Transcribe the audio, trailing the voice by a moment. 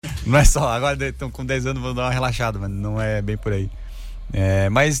Não é só, agora estão com 10 anos, vou dar uma relaxada, mas não é bem por aí.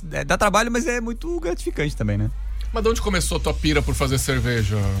 Mas dá trabalho, mas é muito gratificante também, né? Mas de onde começou a tua pira por fazer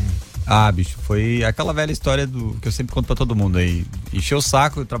cerveja? Bicho, foi aquela velha história que eu sempre conto pra todo mundo aí. Encheu o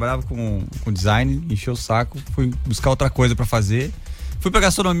saco, eu trabalhava com design, encheu o saco, fui buscar outra coisa pra fazer. Fui pra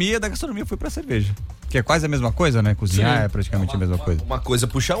gastronomia, da gastronomia fui pra cerveja. Que é quase a mesma coisa, né? Cozinhar Sim. É praticamente a mesma coisa. Uma coisa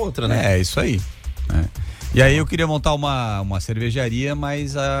puxa a outra, né? É, isso aí. E aí eu queria montar uma cervejaria,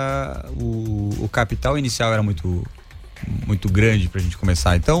 mas o capital inicial era muito grande pra gente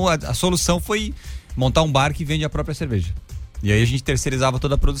começar. Então a solução foi montar um bar que vende a própria cerveja. E aí a gente terceirizava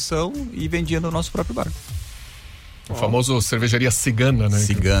toda a produção e vendia no nosso próprio bar. O famoso cervejaria cigana, né?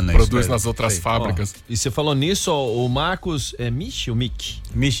 Cigana. Que produz nas outras fábricas. E você falou nisso, o Marcos, Michi ou Mick?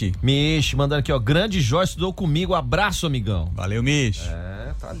 Michi, mandando aqui, grande Jorge, estudou comigo, abraço, amigão. Valeu, Michi.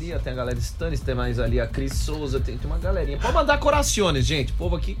 Tá ali, tem a galera Stannis, tem mais ali a Cris Souza, tem uma galerinha. Pode mandar corações, gente, o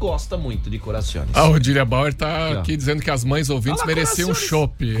povo aqui gosta muito de corações. O Odília Bauer tá aqui dizendo que as mães ouvintes mereciam um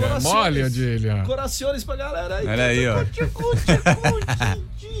chopp. Mole, Odília. Corações pra galera aí. Olha aí, ó.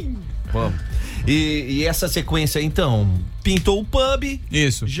 Vamos. E essa sequência, então, pintou o pub.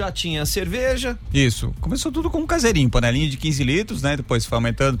 Isso. Já tinha cerveja. Isso. Começou tudo com um caseirinho, panelinha de 15 litros, né? Depois foi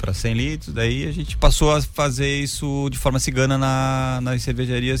aumentando para 100 litros. Daí a gente passou a fazer isso de forma cigana nas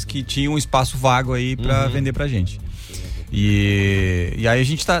cervejarias que tinham um espaço vago aí para vender pra gente. E aí a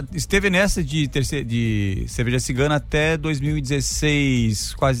gente esteve nessa de cerveja cigana até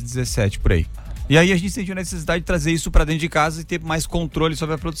 2016, quase 17, por aí. E aí a gente sentiu a necessidade de trazer isso para dentro de casa e ter mais controle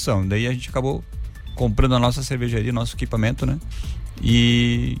sobre a produção. Daí a gente acabou comprando a nossa cervejaria, nosso equipamento, né?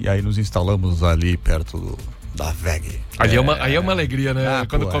 E aí nos instalamos ali perto da VEG. Aí é uma alegria, né?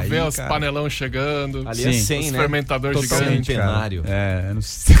 Quando vê os panelão chegando, ali é 100, os né? fermentadores gigantes. Centenário. Não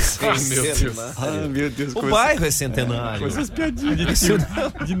sei. Meu Deus. Meu Deus. O bairro é centenário. Essas piadinhas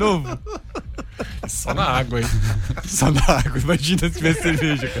de novo. Só na água, hein? Só na água, imagina se tivesse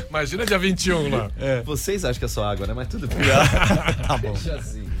cerveja, cara. Imagina dia 21 lá. Vocês acham que é só água, né? Mas tudo bem. Tá bom.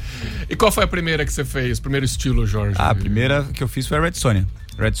 E qual foi a primeira que você fez? Primeiro estilo, Jorge? A primeira que eu fiz foi a Red Sonja.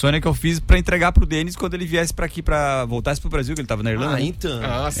 Red Sonja que eu fiz pra entregar pro Denis quando ele viesse pra aqui, voltasse pro Brasil, que ele tava na Irlanda. Então.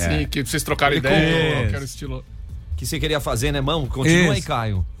 Sim, que vocês trocaram ideia. Qual era o estilo? Que você queria fazer, né, mão? Continua aí,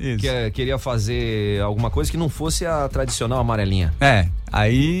 Caio. Isso. Queria fazer alguma coisa que não fosse a tradicional amarelinha.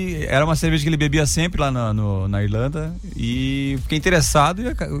 Aí era uma cerveja que ele bebia sempre lá na Irlanda e fiquei interessado e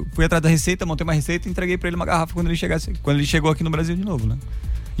fui atrás da receita, montei uma receita e entreguei pra ele uma garrafa quando ele chegou aqui no Brasil de novo, né?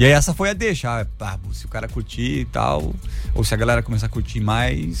 E aí essa foi a deixa, se o cara curtir e tal, ou se a galera começar a curtir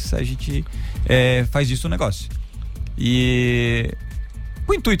mais, a gente faz disso um negócio. E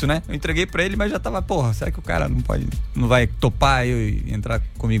com o intuito, né? Eu entreguei pra ele, mas já tava, será que o cara não vai topar eu entrar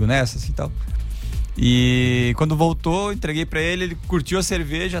comigo nessa, assim, tal? E quando voltou, entreguei pra ele curtiu a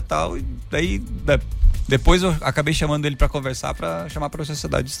cerveja e tal, e daí depois eu acabei chamando ele pra conversar, pra chamar pra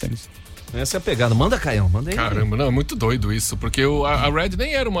sociedade de Stannis. Essa é a pegada. Manda, Caião, manda aí. Caramba, não, é muito doido isso, porque a Red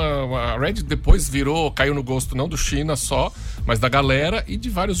nem era a Red depois caiu no gosto não do China só, mas da galera e de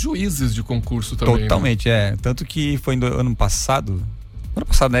vários juízes de concurso também. Totalmente, né? Tanto que foi no ano passado,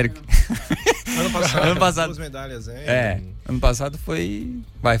 né, Eric? Ano passado. Duas medalhas, né? Ano passado foi...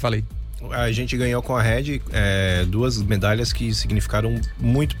 falei. A gente ganhou com a Red 2 medalhas que significaram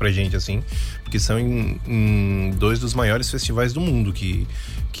muito pra gente, assim, porque são em 2 dos maiores festivais do mundo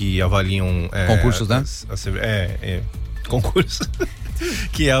que avaliam... concursos, né? Concursos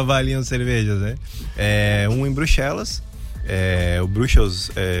que avaliam cervejas, né? Um em Bruxelas, o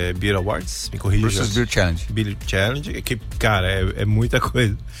Brussels Beer Awards, me corrija. Brussels Beer Challenge, que, cara, é muita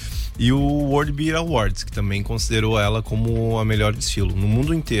coisa. E o World Beer Awards, que também considerou ela como a melhor de estilo no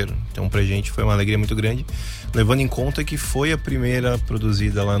mundo inteiro. Então pra gente foi uma alegria muito grande, levando em conta que foi a primeira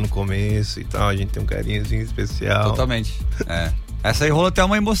produzida lá no começo e tal. A gente tem um carinhozinho especial. Totalmente. Essa aí rolou até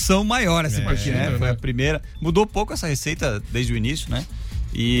uma emoção maior, assim, porque, né? Foi a primeira. Mudou pouco essa receita desde o início, né?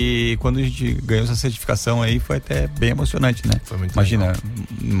 E quando a gente ganhou essa certificação aí, foi até bem emocionante, né? Foi muito Imagina,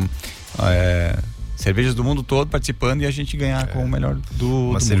 cervejas do mundo todo participando e a gente ganhar com o melhor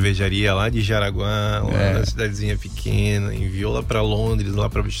uma cervejaria lá de Jaraguá, uma cidadezinha pequena, enviou lá pra Londres, lá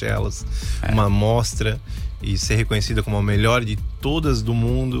pra Bruxelas, uma amostra, e ser reconhecida como a melhor de todas do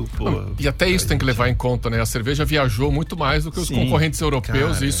mundo. E até isso tem que levar em conta, né? A cerveja viajou muito mais do que os concorrentes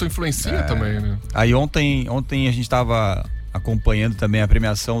europeus, cara, e isso influencia também, né? Aí ontem a gente tava acompanhando também a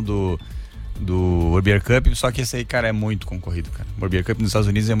premiação do World Beer Cup, só que esse aí, cara, é muito concorrido, cara. O World Beer Cup nos Estados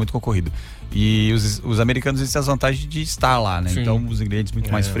Unidos é muito concorrido. E os americanos têm as vantagens de estar lá, né? Sim. Então, os ingredientes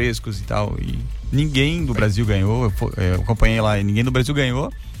muito mais frescos e tal. E ninguém do Brasil ganhou. Eu acompanhei lá e ninguém do Brasil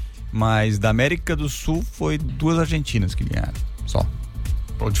ganhou. Mas da América do Sul foi 2 argentinas que ganharam, só.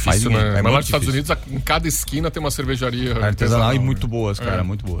 Pô, difícil, né? Mas lá nos Estados difícil. Unidos, em cada esquina tem uma cervejaria Artesanal e né? muito boas, cara,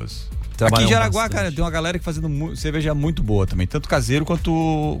 muito boas. Trabalham Aqui em Jaraguá, bastante. cara, tem uma galera que fazendo cerveja muito boa também, tanto caseiro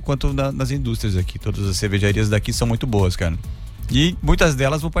quanto nas indústrias aqui. Todas as cervejarias daqui são muito boas, cara. E muitas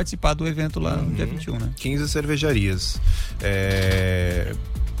delas vão participar do evento lá no dia 21, né? 15 cervejarias.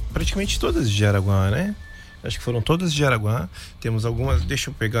 Praticamente todas de Jaraguá, né? Acho que foram todas de Jaraguá. Temos algumas, deixa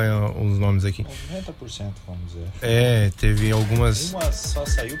eu pegar uns nomes aqui. 90%, vamos dizer. Teve algumas. Uma só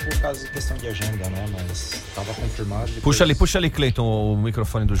saiu por causa de questão de agenda, né? Mas estava confirmado. Depois... Puxa ali, Cleiton, o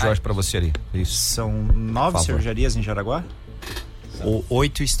microfone do Jorge pra você ali. Isso. São 9 cervejarias em Jaraguá?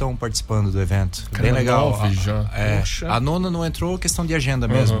 8 estão participando do evento. Cara, bem legal. 9 já. A nona não entrou, questão de agenda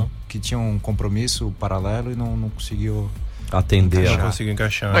mesmo. Que tinha um compromisso paralelo e não conseguiu atender. Não consigo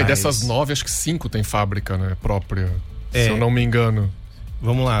encaixar. E dessas 9, acho que 5 tem fábrica, né? Própria. Se eu não me engano.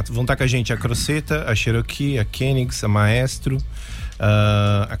 Vamos lá, vão estar com a gente a Croceta, a Cherokee, a Koenigs, a Maestro,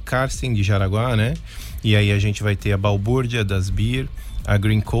 a Karsten de Jaraguá, né? E aí a gente vai ter a Balbúrdia das Beer, a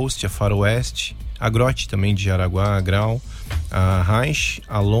Green Coast, a Faroeste, a Grotte também de Jaraguá, a Grau, a Reich,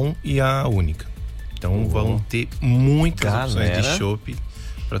 a Lon e a Única. Então vão ter muitas opções de chopp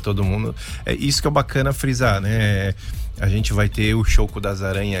para todo mundo. É isso que é bacana frisar, né? A gente vai ter o Choco das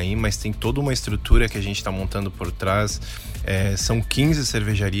Aranhas aí, mas tem toda uma estrutura que a gente está montando por trás. São 15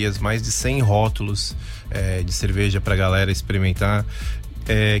 cervejarias, mais de 100 rótulos de cerveja para a galera experimentar.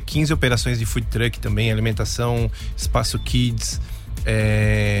 15 operações de food truck também, alimentação, espaço kids,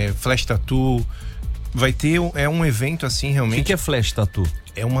 flash tattoo. Vai ter um evento assim realmente. O que é flash tattoo?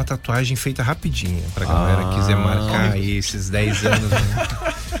 É uma tatuagem feita rapidinha pra galera que quiser marcar aí esses 10 anos. Né?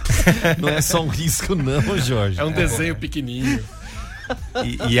 Não é só um risco não, Jorge. É um desenho pequenininho.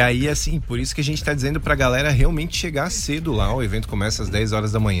 E aí, assim, por isso que a gente tá dizendo pra galera realmente chegar cedo lá. O evento começa às 10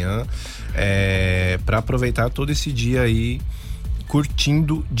 horas da manhã, pra aproveitar todo esse dia aí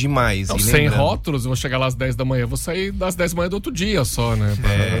curtindo demais. Então, e sem rótulos, eu vou chegar lá às 10 da manhã, vou sair das 10 da manhã do outro dia só, né?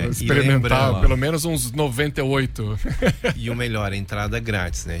 Pra experimentar pelo menos uns 98. E o melhor, a entrada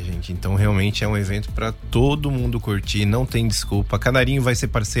grátis, né, gente? Então realmente é um evento pra todo mundo curtir, não tem desculpa. Canarinho vai ser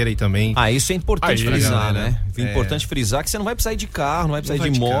parceiro aí também. Isso é importante frisar, galera, né? É importante frisar que você não vai precisar ir de carro, não vai precisar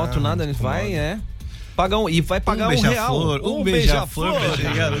ir de moto, carro, nada, ele vai, pagar e vai pagar um real. Um beija-flor pra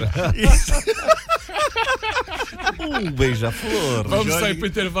chegar. Um beija-flor. Vamos sair pro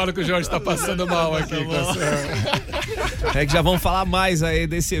intervalo que o Jorge tá passando mal aqui. É que já vamos falar mais aí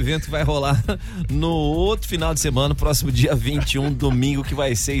desse evento que vai rolar no outro final de semana, próximo dia 21, domingo, que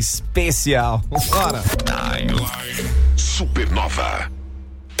vai ser especial. Bora! Supernova.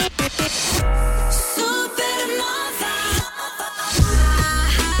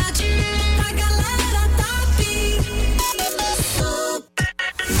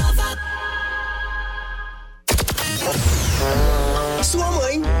 Sua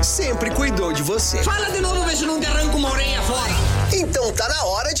mãe sempre cuidou de você. Fala de novo, vê se não te arranca uma orelha fora. Então tá na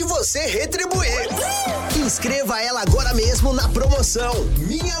hora de você retribuir. Inscreva ela agora mesmo na promoção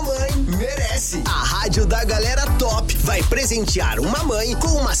Minha Mãe Merece. A rádio da galera top vai presentear uma mãe com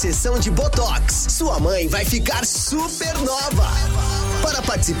uma sessão de Botox. Sua mãe vai ficar super nova. Para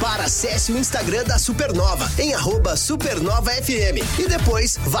participar, acesse o Instagram da Supernova em @SupernovaFM e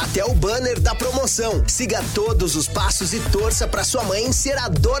depois vá até o banner da promoção. Siga todos os passos e torça para sua mãe ser a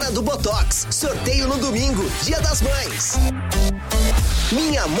dona do Botox. Sorteio no domingo, Dia das Mães.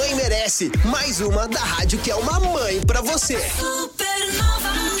 Minha Mãe Merece, mais uma da rádio que é uma mãe pra você.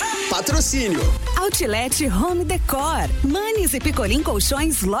 Supernova. Patrocínio. Outlet Home Decor, Manes e Picolim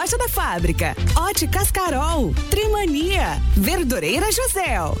Colchões, Loja da Fábrica, Óticas Carol, Trimania, Verdureira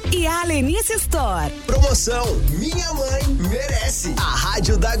José e a Lenice Store. Promoção Minha Mãe Merece, a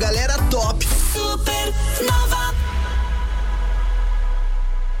rádio da galera top. Supernova.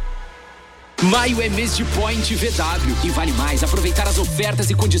 Maio é mês de Point VW e vale mais aproveitar as ofertas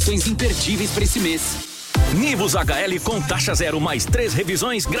e condições imperdíveis para esse mês. Nivus HL com taxa zero mais 3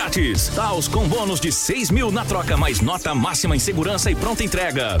 revisões grátis. Taos com bônus de 6 mil na troca mais nota máxima em segurança e pronta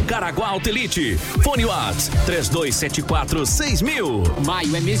entrega. Caraguá Autelite. Fone Whats 3274-6000.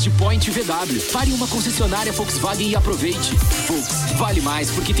 Maio é mês de Point VW. Pare em uma concessionária Volkswagen e aproveite. Volks, vale mais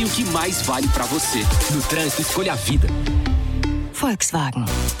porque tem o que mais vale para você. No trânsito, escolha a vida. Volkswagen.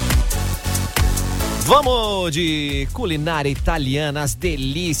 Vamos de culinária italiana, as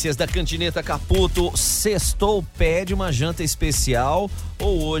delícias da Cantineta Caputo. Sextou, pede uma janta especial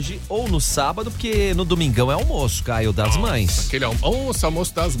ou hoje, ou no sábado, porque no domingão é almoço, Caio, das mães. Aquele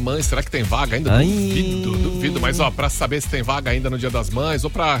almoço das mães, será que tem vaga ainda? Duvido, mas ó, pra saber se tem vaga ainda no Dia das Mães, ou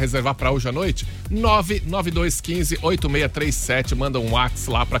pra reservar pra hoje à noite, 99215-8637, manda um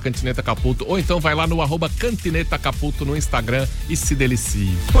WhatsApp lá pra Cantineta Caputo, ou então vai lá no @Cantineta Caputo no Instagram e se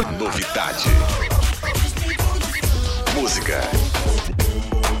delicie. Novidade. Música.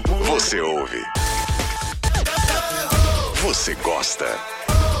 Você ouve. Você gosta.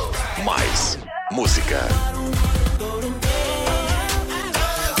 Mais música.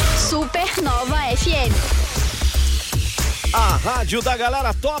 Supernova FM. A rádio da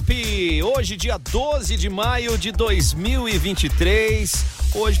galera top. Hoje, dia 12 de maio de 2023.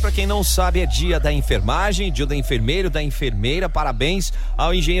 Hoje, pra quem não sabe, é dia da enfermagem, dia do enfermeiro, da enfermeira. Parabéns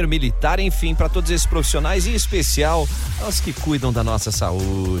ao engenheiro militar, enfim, pra todos esses profissionais, em especial aos que cuidam da nossa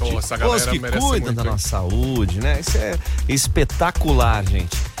saúde. Nossa, os que cuidam da nossa saúde, né? Isso é espetacular,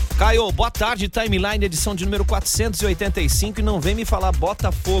 gente. Caio, boa tarde, Timeline, edição de número 485, e não vem me falar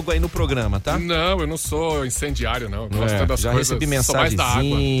Botafogo aí no programa, tá? Não, eu não sou incendiário, não. Eu gosto das já coisas, recebi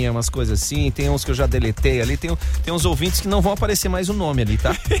mensagenzinha, umas coisas assim, tem uns que eu já deletei ali, tem uns ouvintes que não vão aparecer mais o nome ali,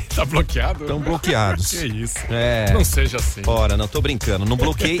 tá? Tá bloqueado? Estão bloqueados. Que isso? Não seja assim. Ora, não tô brincando, não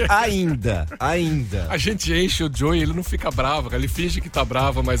bloqueei ainda. A gente enche o Joey, ele não fica bravo, cara. Ele finge que tá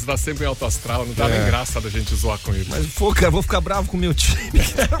bravo, mas tá sempre em alto astral, não dá nem graça da gente zoar com ele. Mas, pô, cara, vou ficar bravo com o meu time.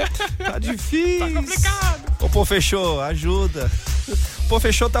 Tá difícil. Tá complicado. Ô, pô, fechou, ajuda. Pô,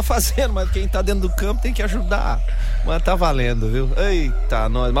 fechou, tá fazendo, mas quem tá dentro do campo tem que ajudar. Mas tá valendo, viu? Eita,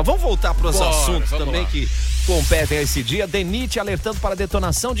 nós. Mas vamos voltar pros assuntos também que competem a esse dia. DENIT alertando para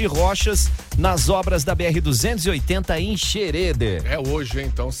detonação de rochas nas obras da BR-280 em Xereder. É hoje,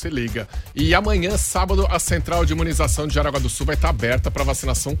 então se liga. E amanhã, sábado, a central de imunização de Jaraguá do Sul vai estar aberta para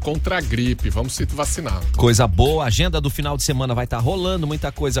vacinação contra a gripe. Vamos se vacinar. Coisa boa, a agenda do final de semana vai estar rolando,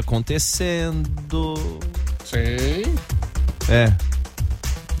 muita coisa acontecendo. Sim.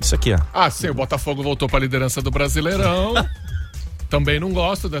 Isso aqui, ó. Ah, sim, o Botafogo voltou para a liderança do Brasileirão. Também não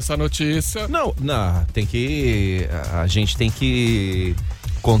gosto dessa notícia. Não, a gente tem que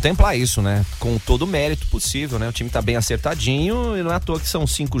contemplar isso, né? Com todo o mérito possível, né? O time tá bem acertadinho e não é à toa que são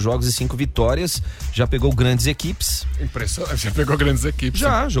 5 jogos e 5 vitórias. Já pegou grandes equipes. Impressionante, já pegou grandes equipes.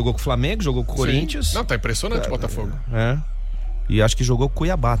 Já, jogou com o Flamengo, jogou com o Corinthians. Não, tá impressionante o Botafogo. E acho que jogou com o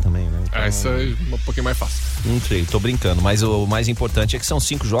Cuiabá também, né? Então, essa é um pouquinho mais fácil. Não sei, tô brincando, mas o mais importante é que são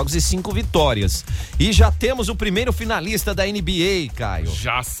 5 jogos e 5 vitórias. E já temos o primeiro finalista da NBA, Caio.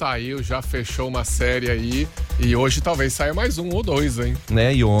 Já saiu, já fechou uma série aí. E hoje talvez saia mais um ou dois, hein?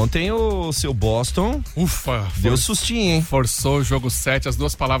 Né? E ontem o seu Boston deu sustinho, hein? Forçou o jogo 7, as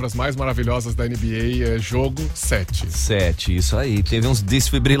duas palavras mais maravilhosas da NBA é jogo 7. 7, isso aí. Teve uns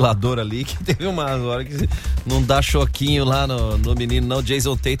desfibrilador ali que teve uma hora que não dá choquinho lá no menino, não.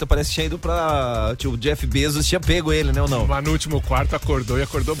 Jason Tatum parece que tinha ido pra... Tipo, o Jeff Bezos tinha pego ele, né, ou não? Mas no último quarto acordou e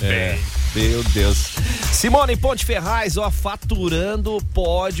acordou bem. Meu Deus. Simone Ponte Ferraz, faturando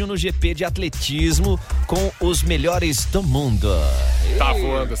pódio no GP de atletismo com os melhores do mundo. Tá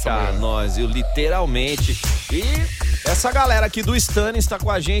voando essa mulher. Nós, literalmente. E essa galera aqui do Stannis tá com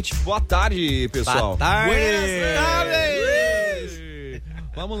a gente. Boa tarde, pessoal. Boa tarde. Buenas tardes.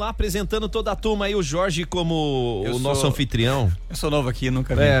 Vamos lá, apresentando toda a turma aí, o Jorge como nosso anfitrião. Eu sou novo aqui,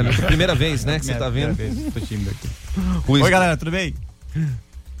 nunca vi. Primeira vez, né, que você tá vendo? Tô tímido aqui. Oi, galera, tudo bem?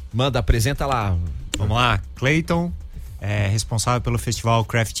 Manda, apresenta lá. Vamos lá, Cleiton, responsável pelo Festival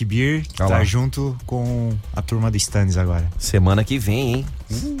Craftbeer, que tá junto com a turma do Stannis agora. Semana que vem, hein?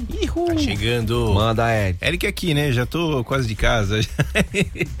 Tá chegando. Manda, Eric aqui, né? Já tô quase de casa.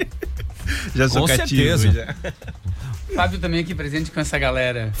 Já sou com cativo. Certeza. Já. Fábio também aqui presente com essa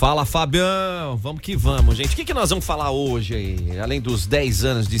galera. Fala, Fabião. Vamos que vamos, gente. O que nós vamos falar hoje aí, além dos 10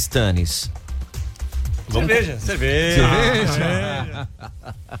 anos de Stannis? Cerveja.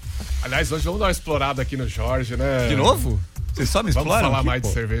 Aliás, hoje vamos dar uma explorada aqui no Jorge, né? De novo? Vocês só me exploram? Vamos falar aqui, mais de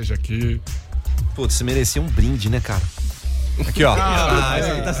cerveja aqui. Putz, você merecia um brinde, né, cara? Aqui, ó.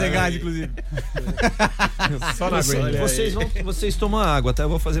 Esse aqui tá sem gás, inclusive. Só na aguinha. Vocês tomam água, tá? Eu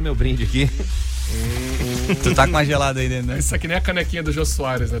vou fazer meu brinde aqui. Tu tá com uma gelada aí dentro, né? Isso aqui nem a canequinha do Jô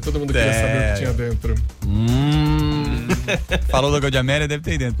Soares, né? Todo mundo queria saber o que tinha dentro. Falou do Gol de Amélia, deve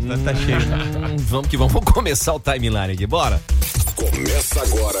ter aí dentro. Tá cheio. Vamos que vamos começar o timeline aqui, bora? Começa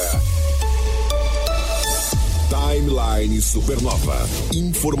agora. Timeline Supernova.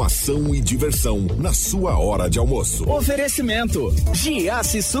 Informação e diversão na sua hora de almoço. Oferecimento: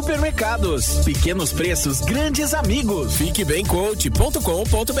 Giasse Supermercados. Pequenos preços, grandes amigos.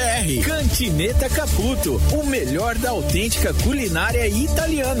 Fiquebemcoach.com.br. Cantineta Caputo. O melhor da autêntica culinária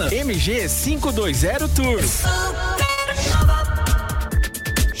italiana. MG 520 Tours.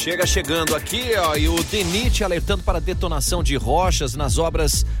 Chega chegando aqui, ó, e o DENIT alertando para detonação de rochas nas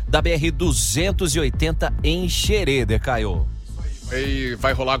obras da BR-280 em Xereder, Caio. E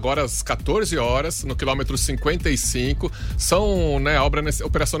vai rolar agora às 14 horas, no quilômetro 55. São, né, a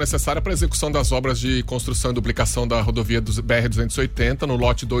operação necessária para a execução das obras de construção e duplicação da rodovia do BR-280, no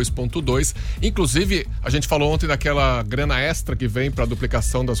lote 2.2. Inclusive, a gente falou ontem daquela grana extra que vem para a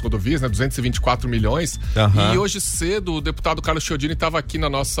duplicação das rodovias, né, 224 milhões. E hoje cedo, o deputado Carlos Chiodini estava aqui na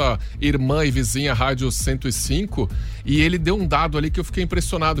nossa irmã e vizinha Rádio 105, e ele deu um dado ali que eu fiquei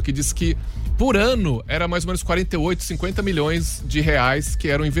impressionado, que diz que por ano era mais ou menos 48, 50 milhões de reais que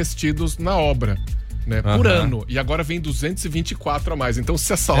eram investidos na obra, né? Por ano. E agora vem 224 a mais. Então,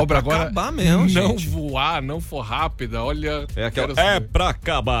 se essa obra agora mesmo, não voar, não for rápida, olha... É pra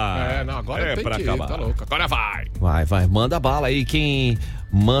acabar. Não, agora tem que ir, tá louco. Agora vai. Vai. Manda bala aí. Quem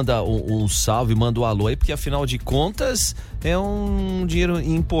manda um salve, manda um alô aí, porque afinal de contas é um dinheiro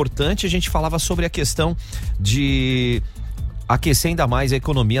importante. A gente falava sobre a questão de aquecer ainda mais a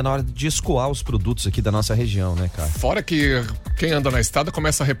economia na hora de escoar os produtos aqui da nossa região, né, cara? Fora que quem anda na estrada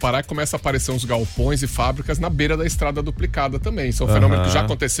começa a reparar que começa a aparecer uns galpões e fábricas na beira da estrada duplicada também. Isso é um fenômeno que já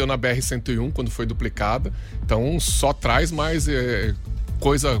aconteceu na BR-101 quando foi duplicada. Então só traz mais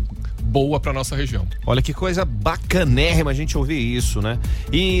coisa boa para nossa região. Olha que coisa bacanérrima a gente ouvir isso, né?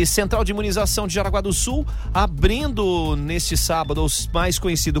 E Central de Imunização de Jaraguá do Sul abrindo neste sábado, mais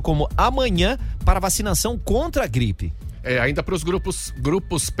conhecido como amanhã, para vacinação contra a gripe. Ainda para os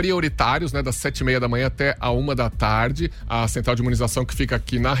grupos prioritários, né, das 7h30 da manhã até a 1 da tarde, a central de imunização que fica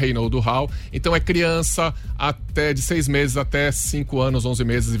aqui na Reinaldo Hall. Então é criança até de 6 meses até 5 anos, 11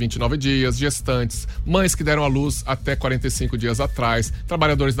 meses e 29 dias, gestantes, mães que deram à luz até 45 dias atrás,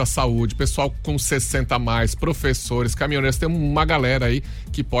 trabalhadores da saúde, pessoal com 60 a mais, professores, caminhoneiros. Tem uma galera aí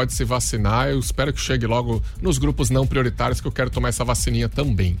que pode se vacinar. Eu espero que chegue logo nos grupos não prioritários, que eu quero tomar essa vacininha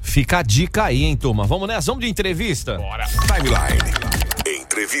também. Fica a dica aí, hein, turma? Vamos nessa, vamos de entrevista? Bora! Timeline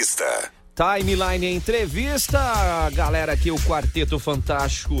Entrevista. Timeline Entrevista, galera, aqui o quarteto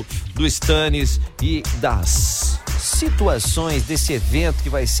fantástico do Stannis e das situações desse evento que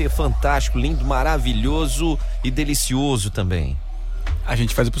vai ser fantástico, lindo, maravilhoso e delicioso também. A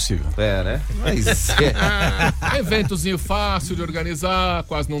gente faz o possível. Né? Mas eventozinho fácil de organizar,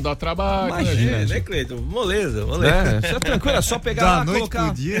 quase não dá trabalho. Imagina, né, Cleiton? Moleza. Isso é tranquilo, é só pegar lá,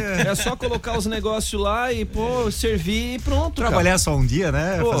 colocar. É só colocar os negócios lá e, servir e pronto. Trabalhar só um dia,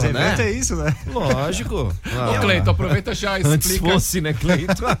 né? Fazer evento é isso, né? Lógico. Ô, Cleiton, aproveita já e Antes explica. Fosse, né,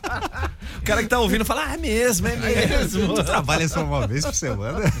 Cleiton? O cara que tá ouvindo fala, é mesmo. Tu trabalha só uma vez por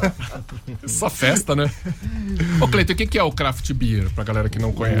semana? Só festa, né? Ô, Cleiton, o que é o Craft Beer, pra galera que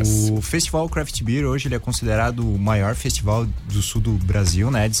não conhece? O Festival Craftbeer hoje ele é considerado o maior festival do sul do Brasil,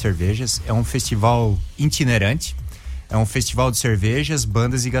 né, de cervejas. É um festival itinerante, é um festival de cervejas,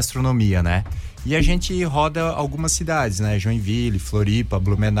 bandas e gastronomia, né? E a gente roda algumas cidades, né? Joinville, Floripa,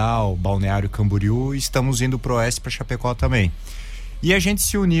 Blumenau, Balneário Camboriú, e estamos indo pro oeste, para Chapecó também. E a gente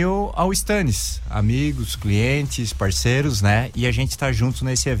se uniu ao Stannis, amigos, clientes, parceiros, né? E a gente tá junto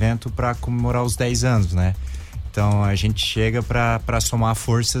nesse evento para comemorar os 10 anos, né? Então a gente chega para somar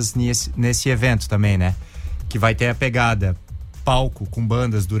forças nesse evento também, né? Que vai ter a pegada palco com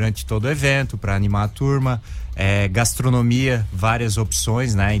bandas durante todo o evento para animar a turma, gastronomia, várias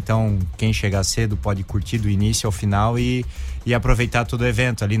opções, né? Então quem chegar cedo pode curtir do início ao final e aproveitar todo o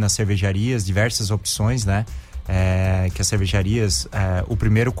evento ali nas cervejarias, diversas opções, né? Que as cervejarias, o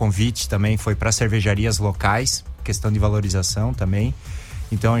primeiro convite também foi para cervejarias locais, questão de valorização também.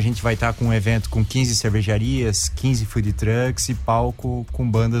 Então a gente vai estar com um evento com 15 cervejarias, 15 food trucks e palco com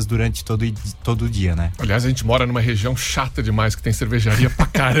bandas durante todo o dia, né? Aliás, a gente mora numa região chata demais, que tem cervejaria pra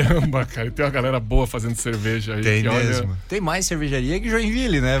caramba, cara. E tem uma galera boa fazendo cerveja aí. Tem mesmo. Olha... Tem mais cervejaria que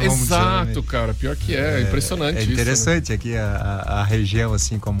Joinville, né? Vamos Exato, dizer, né? Cara. Pior que é impressionante isso. É interessante né? Aqui a região,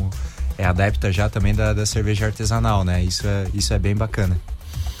 assim, como é adepta já também da cerveja artesanal, né? Isso é bem bacana.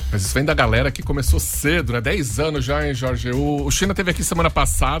 Mas isso vem da galera que começou cedo, né? 10 anos já, hein, Jorge? O China teve aqui semana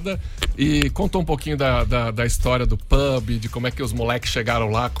passada e contou um pouquinho da história do pub, de como é que os moleques chegaram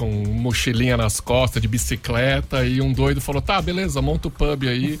lá com mochilinha nas costas, de bicicleta, e um doido falou, tá, beleza, monta o pub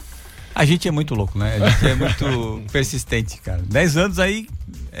aí. A gente é muito louco, né? A gente é muito persistente, cara. 10 anos aí,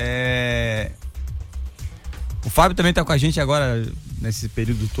 O Fábio também tá com a gente agora nesse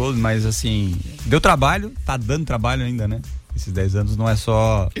período todo, mas assim, deu trabalho, tá dando trabalho ainda, né? Esses 10 anos não é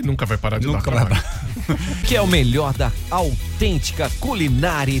só... E nunca vai parar de dar trabalho. Que é o melhor da autêntica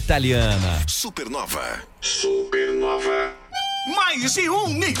culinária italiana. Supernova. Mais de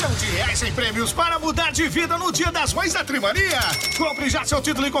R$1 milhão em prêmios para mudar de vida no Dia das Mães da Trimania. Compre já seu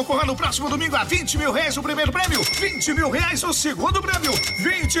título e concorra no próximo domingo a R$20 mil o primeiro prêmio, R$20 mil o segundo prêmio,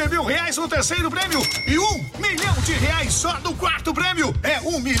 R$20 mil o terceiro prêmio e R$1 milhão só do quarto prêmio. É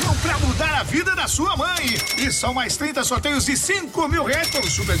R$1 milhão para mudar a vida da sua mãe. E são mais 30 sorteios de R$5 mil pelo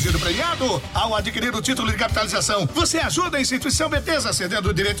super giro premiado. Ao adquirir o título de capitalização, você ajuda a instituição Betesa, cedendo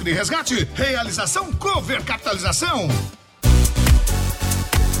o direito de resgate. Realização Cover Capitalização.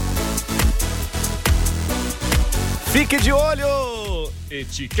 Fique de olho!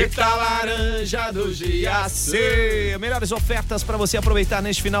 Etiqueta laranja do GAC. Melhores ofertas para você aproveitar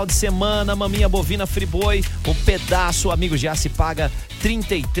neste final de semana. Maminha bovina Friboi, um pedaço, amigo GAC, paga R$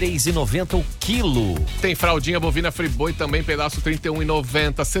 33,90 o quilo. Tem fraldinha bovina Friboi também, pedaço R$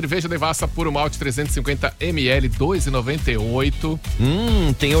 31,90. Cerveja Devassa Puro Malte 350 ml, R$ 2,98.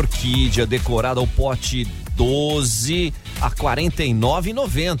 Tem orquídea decorada ao pote 12 a R$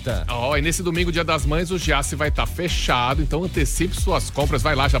 49,90. E nesse domingo, Dia das Mães, o Giasse vai estar fechado, então antecipe suas compras,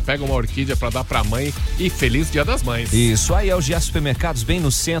 vai lá, já pega uma orquídea pra dar pra mãe e feliz Dia das Mães. Isso aí é o Giasse Supermercados, bem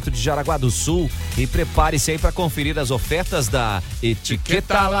no centro de Jaraguá do Sul, e prepare-se aí pra conferir as ofertas da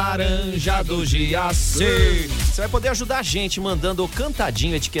Etiqueta Laranja do Giasse. Você vai poder ajudar a gente mandando o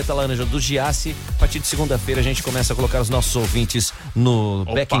cantadinho Etiqueta Laranja do Giasse. A partir de segunda-feira a gente começa a colocar os nossos ouvintes no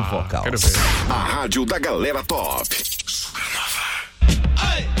backing vocal. Quero ver. A Rádio da Galera Top.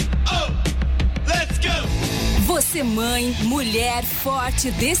 Você, mãe, mulher forte,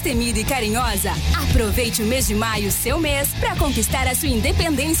 destemida e carinhosa, aproveite o mês de maio, seu mês, para conquistar a sua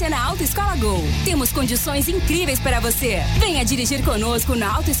independência na Autoescola Go. Temos condições incríveis para você. Venha dirigir conosco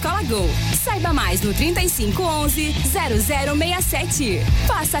na Autoescola Go. Saiba mais no 3511-0067.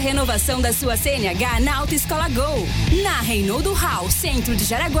 Faça a renovação da sua CNH na Autoescola Go. Na Reinaldo Hall, centro de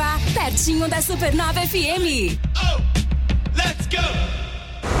Jaraguá, pertinho da Supernova FM. Let's go!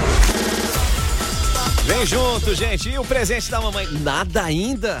 Vem junto, gente. E o presente da mamãe? Nada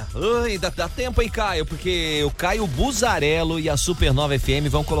ainda? Ainda dá tempo, hein, Caio? Porque o Caio Buzarello e a Supernova FM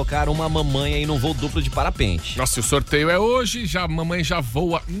vão colocar uma mamãe aí num voo duplo de parapente. Nossa, o sorteio é hoje, a mamãe já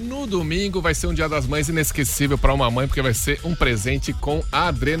voa no domingo. Vai ser um Dia das Mães inesquecível pra uma mãe, porque vai ser um presente com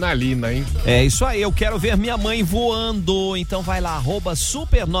adrenalina, hein? É isso aí, eu quero ver minha mãe voando. Então vai lá,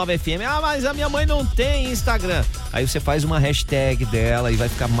 @Supernova FM. Mas a minha mãe não tem Instagram. Aí você faz uma hashtag dela e vai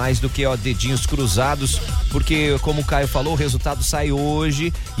ficar mais do que, dedinhos cruzados, porque, como o Caio falou, o resultado sai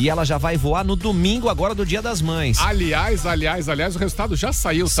hoje e ela já vai voar no domingo, agora do Dia das Mães. Aliás, o resultado já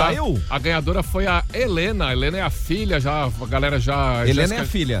saiu, tá? Saiu? A ganhadora foi a Helena. A Helena é a filha, já, a galera já... Helena é a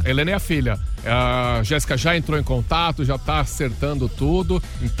filha. Helena é a filha. A Jéssica já entrou em contato, já tá acertando tudo.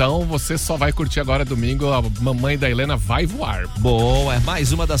 Então você só vai curtir agora domingo. A mamãe da Helena vai voar. Boa, é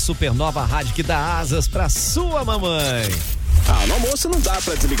mais uma da Supernova Rádio que dá asas pra sua mamãe. No almoço não dá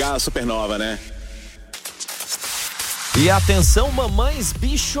pra desligar a Supernova, né? E atenção, mamães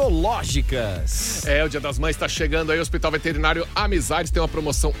bichológicas. O Dia das Mães tá chegando aí. O Hospital Veterinário Amizades tem uma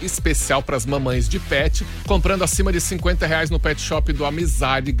promoção especial para as mamães de pet. Comprando acima de R$50 no pet shop do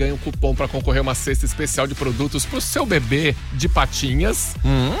Amizade, ganha um cupom para concorrer a uma cesta especial de produtos pro seu bebê de patinhas.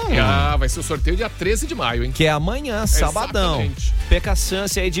 Vai ser o sorteio dia 13 de maio, hein? Que é amanhã, sabadão. Exatamente. Peca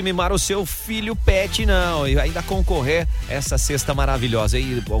chance aí de mimar o seu filho pet, não. E ainda concorrer a essa cesta maravilhosa.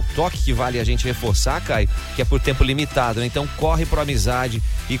 E o toque que vale a gente reforçar, Caio, que é por tempo limitado. Então corre pro Amizade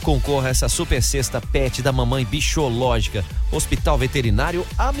e concorra a essa super cesta pet da mamãe bichológica. Hospital Veterinário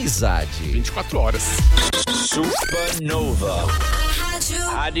Amizade. 24 horas. Supernova.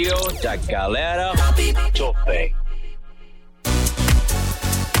 Rádio da Galera Top.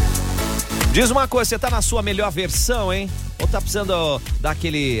 Diz uma coisa, você tá na sua melhor versão, hein? Ou tá precisando dar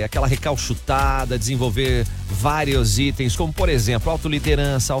aquela recalchutada, desenvolver vários itens, como por exemplo,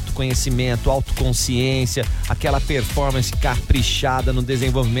 autoliderança, autoconhecimento, autoconsciência, aquela performance caprichada no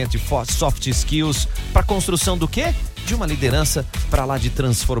desenvolvimento de soft skills, para construção do quê? De uma liderança pra lá de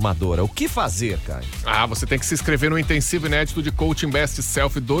transformadora. O que fazer, Caio? Você tem que se inscrever no intensivo inédito de Coaching Best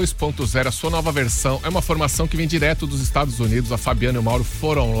Self 2.0, a sua nova versão. É uma formação que vem direto dos Estados Unidos. A Fabiana e o Mauro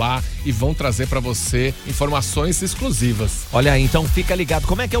foram lá e vão trazer pra você informações exclusivas. Olha aí, então fica ligado.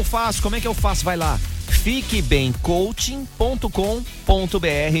 Como é que eu faço? Vai lá.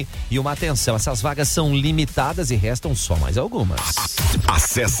 fiquebemcoaching.com.br. E uma atenção, essas vagas são limitadas e restam só mais algumas.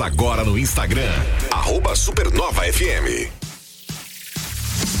 Acesse agora no Instagram, @SupernovaFM.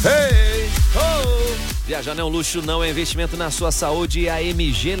 Hey, oh. Viajar não é um luxo, não, é investimento na sua saúde e a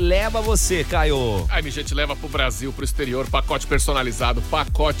MG leva você, Caio. A MG te leva pro Brasil, pro exterior, pacote personalizado,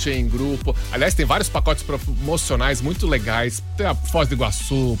 pacote em grupo. Aliás, tem vários pacotes promocionais muito legais. Tem a Foz do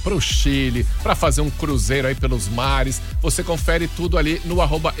Iguaçu, pro Chile, pra fazer um cruzeiro aí pelos mares. Você confere tudo ali no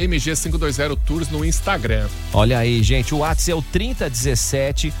 @MG520Tours no Instagram. Olha aí, gente, o WhatsApp é o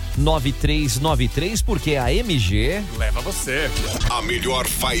 3017-9393, porque a MG leva você. A melhor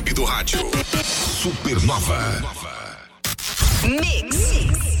vibe do rádio. Supernova.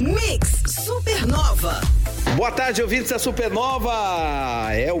 Mix Supernova. Boa tarde, ouvintes da Supernova.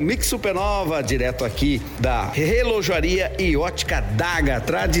 É o Mix Supernova, direto aqui da Relojaria e Ótica Daga.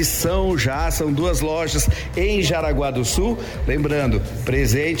 Tradição já, são 2 lojas em Jaraguá do Sul. Lembrando,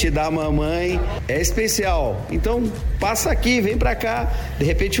 presente da mamãe é especial. Então, passa aqui, vem pra cá. De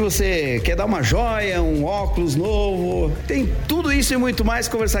repente você quer dar uma joia, um óculos novo. Tem tudo isso e muito mais.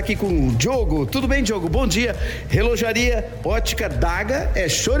 Conversar aqui com o Diogo. Tudo bem, Diogo? Bom dia. Relojaria Ótica Daga é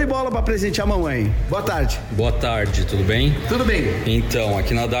show de bola pra presentear a mamãe. Boa tarde. Boa tarde, tudo bem? Tudo bem. Então,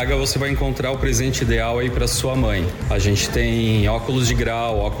 aqui na Daga você vai encontrar o presente ideal aí para sua mãe. A gente tem óculos de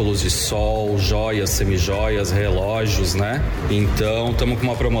grau, óculos de sol, joias, semijoias, relógios, né? Então, estamos com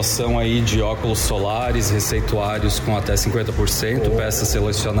uma promoção aí de óculos solares, receituários com até 50%, peças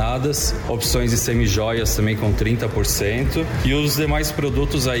selecionadas, opções de semijoias também com 30%. E os demais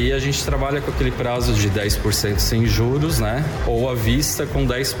produtos aí a gente trabalha com aquele prazo de 10% sem juros, né? Ou à vista com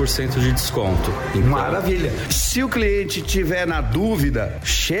 10% de desconto. Então, maravilha. Se o cliente tiver na dúvida,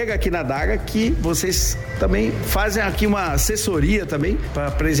 chega aqui na Daga que vocês também fazem aqui uma assessoria também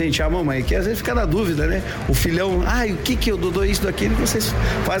para presentear a mamãe, que às vezes fica na dúvida, né? O filhão, o que eu dou isso, daquilo, vocês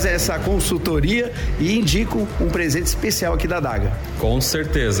fazem essa consultoria e indicam um presente especial aqui da Daga. Com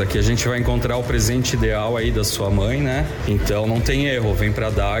certeza, que a gente vai encontrar o presente ideal aí da sua mãe, né? Então não tem erro, vem pra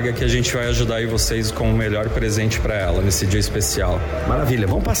Daga que a gente vai ajudar aí vocês com o melhor presente para ela nesse dia especial. Maravilha,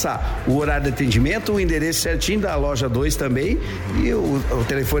 vamos passar o horário de atendimento, o endereço certinho da loja 2 também e o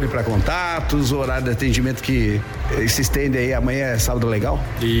telefone para contatos, o horário de atendimento que se estende aí, amanhã é sábado legal?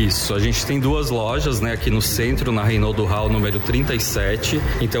 Isso, a gente tem 2 lojas, né, aqui no centro, na Reinaldo Hall, número 37,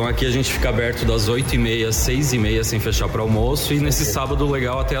 então aqui a gente fica aberto das 8h30 às 6h30 sem fechar para almoço e nesse sábado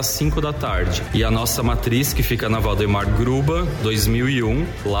legal até às 5 da tarde. E a nossa matriz que fica na Valdemar Gruba, 2001,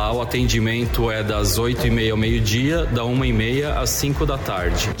 lá o atendimento é das 8h30 ao meio-dia, da 1h30 às 5 da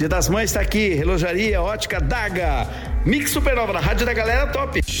tarde. Dia das Mães está aqui, Relojaria Ótica Daga, Mix Supernova, na Rádio da Galera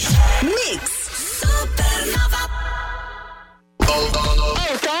Top. Mix Supernova. Outono.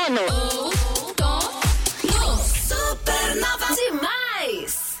 Supernova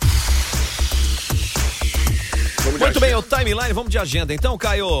demais. Muito bem, o timeline, vamos de agenda então,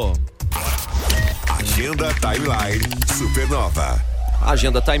 Caio. Agenda Timeline Supernova.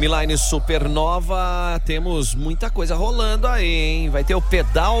 Agenda Timeline Supernova, temos muita coisa rolando aí, hein? Vai ter o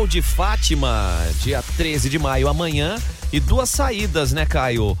Pedal de Fátima, dia 13 de maio, amanhã, e 2 saídas, né,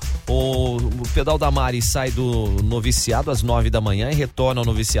 Caio? O Pedal da Mari sai do noviciado às 9 da manhã e retorna ao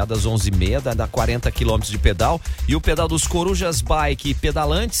noviciado às 11h30, dá 40 quilômetros de pedal. E o Pedal dos Corujas Bike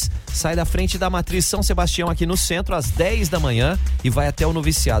Pedalantes sai da frente da Matriz São Sebastião aqui no centro às 10 da manhã e vai até o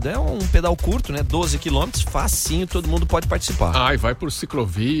noviciado. É um pedal curto, né? 12 quilômetros, facinho, todo mundo pode participar. E vai por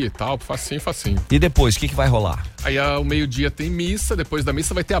ciclovia e tal, facinho. E depois, o que vai rolar? Aí ao meio-dia tem missa, depois da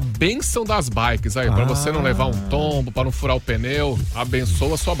missa vai ter a bênção das bikes aí, pra você não levar um tombo, pra não furar o pneu,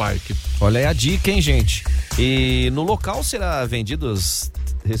 abençoa a sua bike. Olha aí a dica, hein, gente? E no local será vendidos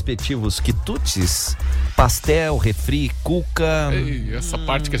respectivos quitutes, pastel, refri, cuca. Ei, essa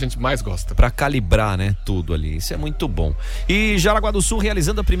parte que a gente mais gosta. Pra calibrar, né, tudo ali. Isso é muito bom. E Jaraguá do Sul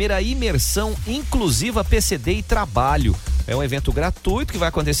realizando a primeira imersão inclusiva PCD e trabalho. É um evento gratuito que vai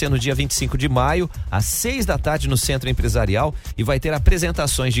acontecer no dia 25 de maio, às 6 da tarde no Centro Empresarial e vai ter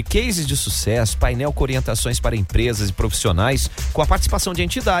apresentações de cases de sucesso, painel com orientações para empresas e profissionais, com a participação de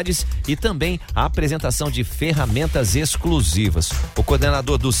entidades e também a apresentação de ferramentas exclusivas. O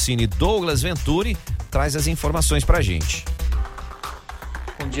coordenador do Cine, Douglas Venturi, traz as informações pra gente.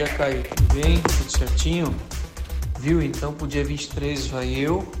 Bom dia, Caio. Tudo bem? Tudo certinho? Viu? Então, pro dia 23 vai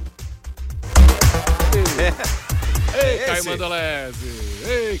eu.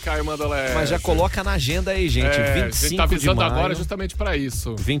 Ei, Caio Mandolesi. Mas já coloca na agenda aí, gente. 25 a gente tá avisando de maio, agora justamente para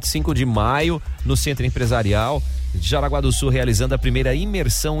isso. 25 de maio, no Centro Empresarial de Jaraguá do Sul, realizando a primeira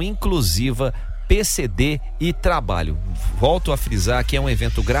imersão inclusiva PCD e trabalho. Volto a frisar que é um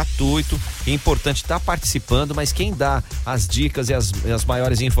evento gratuito, é importante estar participando, mas quem dá as dicas e as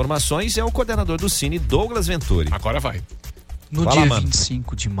maiores informações é o coordenador do Cine, Douglas Venturi. Agora vai. No dia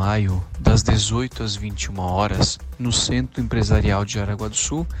 25 de maio, das 18 às 21 horas, no Centro Empresarial de Jaraguá do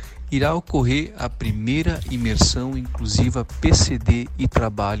Sul, irá ocorrer a primeira imersão inclusiva PCD e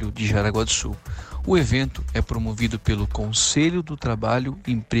Trabalho de Jaraguá do Sul. O evento é promovido pelo Conselho do Trabalho,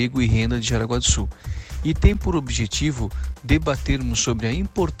 Emprego e Renda de Jaraguá do Sul e tem por objetivo debatermos sobre a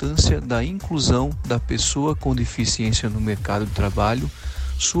importância da inclusão da pessoa com deficiência no mercado de trabalho,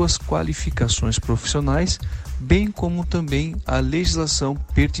 suas qualificações profissionais, bem como também a legislação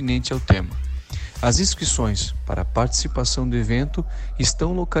pertinente ao tema. As inscrições para a participação do evento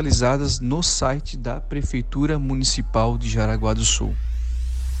estão localizadas no site da Prefeitura Municipal de Jaraguá do Sul.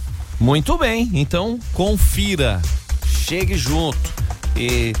 Muito bem, então confira, chegue junto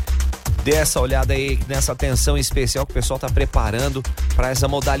e dê essa olhada aí nessa atenção especial que o pessoal está preparando para essa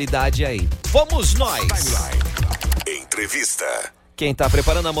modalidade aí. Vamos nós! Entrevista. Quem está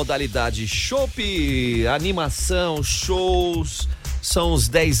preparando a modalidade chopp, animação, shows, são os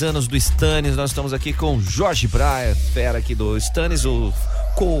 10 anos do Stannis. Nós estamos aqui com Jorge Braia, fera aqui do Stannis, o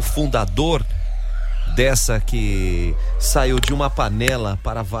cofundador dessa que saiu de uma panela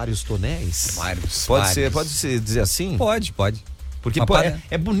para vários tonéis. Pode-se dizer assim? Pode. Porque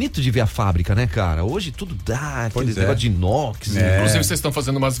é bonito de ver a fábrica, né, cara? Hoje tudo dá, aquele negócio de inox. Inclusive, vocês estão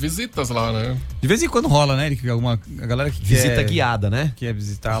fazendo umas visitas lá, né? De vez em quando rola, né? A galera que visita guiada, né? Quer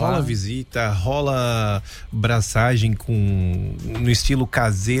visitar rola lá. Visita, rola braçagem no estilo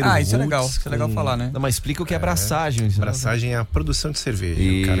caseiro. Isso é legal. Isso é legal falar, né? Não, mas explica o que é braçagem. Braçagem é a produção de cerveja.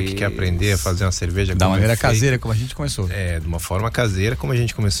 O cara que quer aprender a fazer uma cerveja da maneira caseira, como a gente começou. De uma forma caseira, como a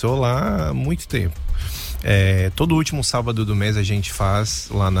gente começou lá há muito tempo. Todo último sábado do mês a gente faz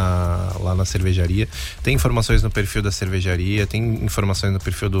lá na cervejaria. Tem informações no perfil da cervejaria, tem informações no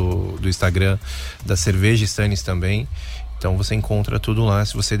perfil do Instagram da Cerveja Stannis também. Então você encontra tudo lá.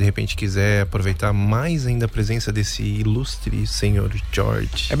 Se você de repente quiser aproveitar mais ainda a presença desse ilustre senhor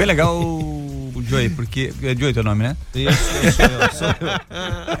Jorge. É bem legal o Joey, porque é Joey teu nome, né? Isso,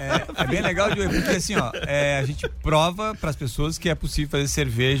 é bem legal, Joey, porque assim, a gente prova para as pessoas que é possível fazer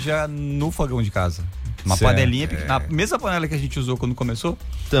cerveja no fogão de casa. Uma panelinha, na mesma panela que a gente usou quando começou.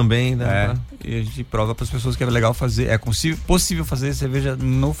 Também, né? E a gente prova para as pessoas que é legal fazer, é possível fazer cerveja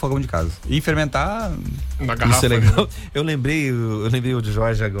no fogão de casa. E fermentar na garrafa. Isso é legal. Eu lembrei o de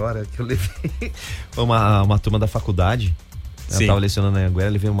Jorge agora, que eu levei uma turma da faculdade. Eu tava lecionando na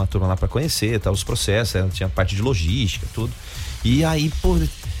Anguera, levei uma turma lá para conhecer os processos, tinha parte de logística, tudo. E aí,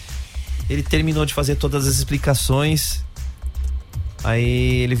 ele terminou de fazer todas as explicações.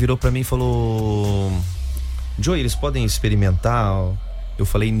 Aí ele virou pra mim e falou: Joey, eles podem experimentar? Eu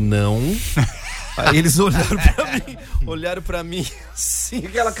falei, não. Aí eles olharam pra mim assim,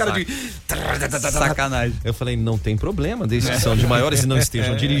 aquela cara de sacanagem. Eu falei, não tem problema, desde que são de maiores e não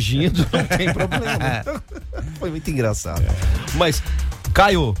estejam dirigindo, não tem problema. Foi muito engraçado. Mas,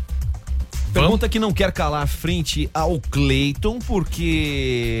 Caio, pergunta que não quer calar frente ao Cleiton,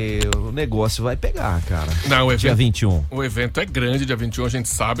 porque o negócio vai pegar, cara. Não, o evento, dia 21. O evento é grande, dia 21, a gente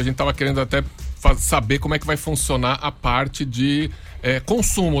sabe. A gente tava querendo até saber como é que vai funcionar a parte de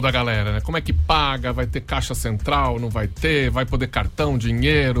consumo da galera, né? Como é que paga? Vai ter caixa central? Não vai ter? Vai poder cartão,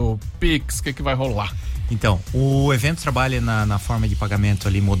 dinheiro, Pix? O que vai rolar? Então, o evento trabalha na forma de pagamento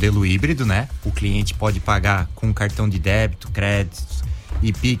ali, modelo híbrido, né? O cliente pode pagar com cartão de débito, crédito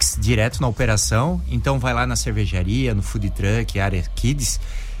e Pix direto na operação. Então vai lá na cervejaria, no food truck, área kids,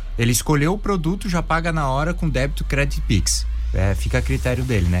 ele escolheu o produto, já paga na hora com débito, crédito e Pix. Fica a critério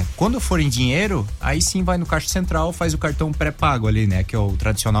dele, né? Quando for em dinheiro, aí sim vai no caixa central, faz o cartão pré-pago ali, né? Que é o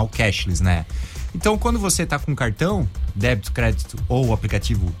tradicional cashless, né? Então quando você tá com cartão, débito, crédito ou o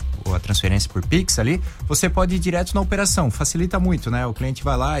aplicativo ou a transferência por Pix ali, você pode ir direto na operação, facilita muito, né? O cliente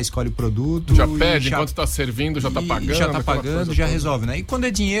vai lá, escolhe o produto, já pede, enquanto tá servindo, já tá pagando. Já tá pagando, já resolve, né? E quando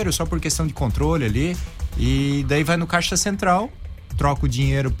é dinheiro, só por questão de controle ali, e daí vai no caixa central, troca o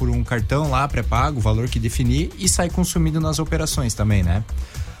dinheiro por um cartão lá, pré-pago, o valor que definir, e sai consumido nas operações também, né?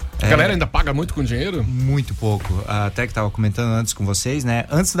 A galera ainda paga muito com dinheiro? Muito pouco. Até que tava comentando antes com vocês, né?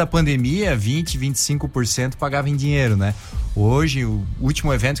 Antes da pandemia, 20-25% pagava em dinheiro, né? Hoje, o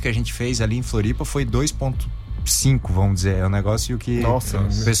último evento que a gente fez ali em Floripa foi 2,5, vamos dizer. É um negócio que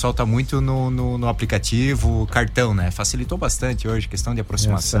o pessoal tá muito no aplicativo, cartão, né? Facilitou bastante hoje, questão de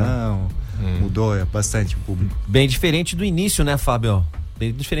aproximação, mudou bastante o público. Bem diferente do início, né, Fábio?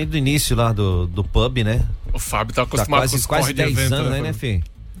 Bem diferente do início lá do pub, né? O Fábio tá acostumado com os quase 10 evento, anos, né, Fê?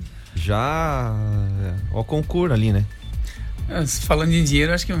 Já ó concurso ali, né? Falando em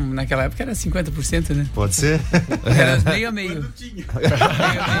dinheiro, acho que naquela época era 50%, né? Pode ser? Era meio a meio.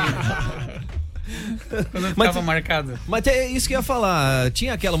 Quando ficava marcado. Mas é isso que eu ia falar.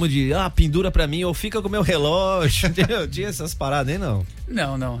 Tinha aquela de, pendura pra mim ou fica com o meu relógio. Entendeu? Tinha essas paradas aí, não?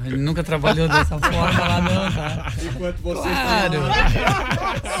 Não. Ele nunca trabalhou dessa forma lá, não, tá? Enquanto você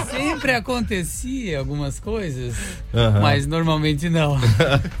sempre acontecia algumas coisas, mas normalmente não.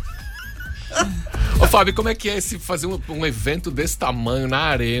 Ô Fábio, como é que é fazer um evento desse tamanho na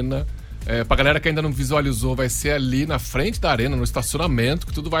arena? Pra galera que ainda não visualizou, vai ser ali na frente da arena, no estacionamento,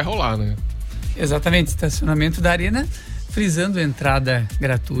 que tudo vai rolar, né? Exatamente, estacionamento da arena, frisando entrada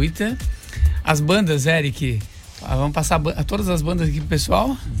gratuita. As bandas, Eric, vamos passar todas as bandas aqui pro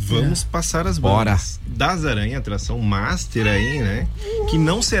pessoal? Vamos passar as bandas. Das Aranha, atração master aí, né? Que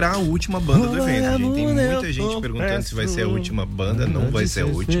não será a última banda do evento. A gente tem muita gente perguntando se vai ser a última banda. Não vai ser a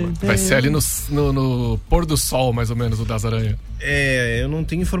última. Vai ser ali no pôr do sol, mais ou menos, o Das Aranha. Eu não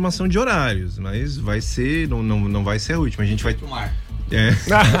tenho informação de horários, mas vai ser, não vai ser a última. A gente vai tomar.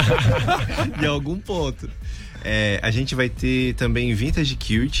 Em algum ponto. A gente vai ter também Vintage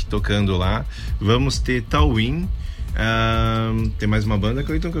Cute tocando lá. Vamos ter Tawin. Tem mais uma banda,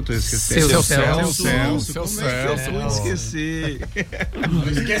 Cleiton, que eu tô esquecendo. Seu Celso. Eu vou esquecer. Não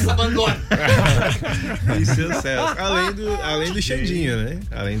esquece a bandona. E Seu Celso. Além do Xandinho, né?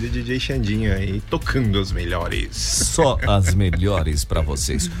 Além do DJ Xandinho aí, tocando as melhores. Só as melhores pra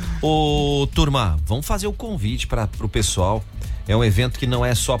vocês. Ô, turma, vamos fazer o convite pro pessoal. É um evento que não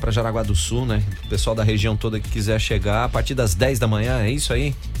é só para Jaraguá do Sul, né? O pessoal da região toda que quiser chegar a partir das 10 da manhã, é isso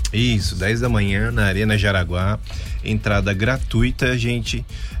aí? Isso, 10 da manhã na Arena Jaraguá. Entrada gratuita, gente.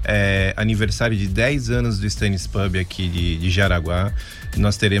 Aniversário de 10 anos do Stannis Pub aqui de Jaraguá.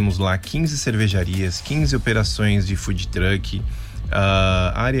 Nós teremos lá 15 cervejarias, 15 operações de food truck,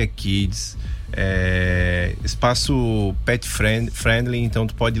 área kids, espaço pet friendly, então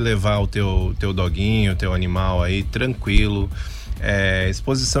tu pode levar o teu doguinho, o teu animal aí tranquilo.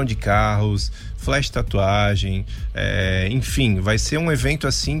 Exposição de carros, flash tatuagem, enfim, vai ser um evento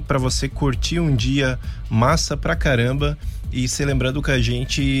assim para você curtir um dia massa pra caramba e se lembrando com a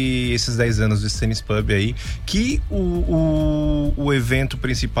gente esses 10 anos do Stannis Pub aí, que o evento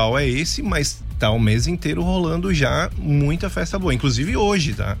principal é esse, mas tá o mês inteiro rolando já muita festa boa, inclusive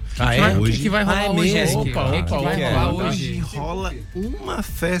hoje, tá? Hoje. O que vai rolar hoje, Eric? Hoje rola uma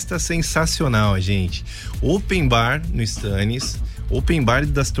festa sensacional, gente. Open bar no Stannis. Open bar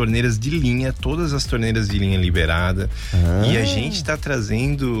das torneiras de linha, todas as torneiras de linha liberada. E a gente tá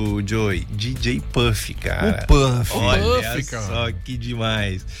trazendo, Joey, DJ Puff, cara. O Puff. Olha só que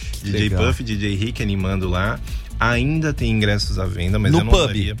demais. DJ Legal. Puff, DJ Rick animando lá. Ainda tem ingressos à venda, mas eu não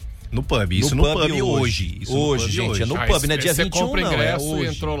daria. No pub, isso no pub hoje. Isso hoje, gente, é no pub, né? Dia 21 compra não, ingresso hoje. E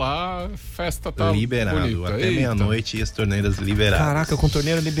entrou lá, festa tá liberado, bonita. até meia-noite e as torneiras liberadas. Caraca, com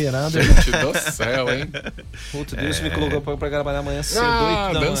torneira liberada. Gente do céu, hein? Puta, Deus me colocou pra trabalhar amanhã cedo.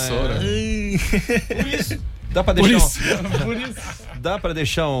 Dançou, né? Por isso. Dá pra deixar dá pra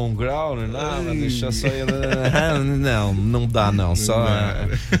deixar um growler lá? Deixar só... Não dá não, só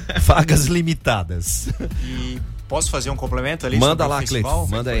vagas limitadas. E posso fazer um complemento ali? Manda lá, Cleiton,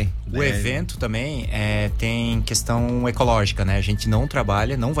 manda aí. O evento também tem questão ecológica, né? A gente não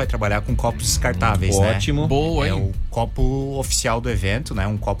vai trabalhar com copos descartáveis, né? Ótimo. Boa, hein? É o copo oficial do evento, né?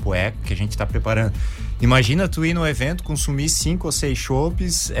 Um copo eco que a gente tá preparando. Imagina tu ir no evento, consumir 5 ou 6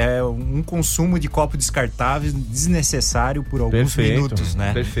 chopes, um consumo de copo descartável desnecessário por alguns minutos,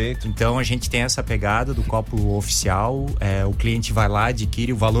 né? Perfeito. Então a gente tem essa pegada do copo oficial, o cliente vai lá,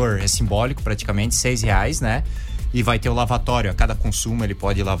 adquire, o valor é simbólico, praticamente R$6, né? E vai ter o lavatório, a cada consumo ele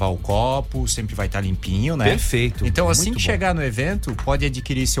pode lavar o copo, sempre vai estar limpinho, né? Perfeito. Então assim Muito que bom. chegar no evento, pode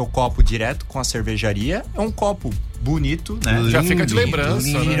adquirir seu copo direto com a cervejaria, é um copo bonito, né? Já fica de lembrança,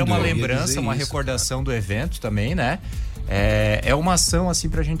 né? Vira uma lembrança, uma recordação do evento também, né? É uma ação assim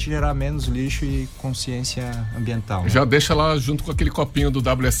pra gente gerar menos lixo e consciência ambiental. Né? Já deixa lá junto com aquele copinho do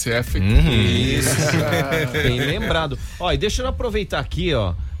WSF. Isso. Bem lembrado. Ó, e deixa eu aproveitar aqui,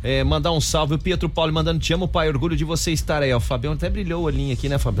 ó. Mandar um salve, o Pietro Paulo mandando te amo, pai, orgulho de você estar aí, ó. O Fabião até brilhou o olhinho aqui,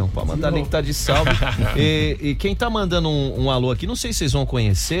 né, Fabião? Pode mandar ali que tá de salve. E quem tá mandando um alô aqui, não sei se vocês vão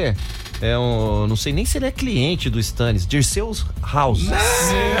conhecer, não sei nem se ele é cliente do Stannis, Dirceu House.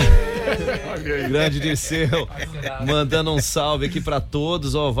 Grande Dirceu, mandando um salve aqui pra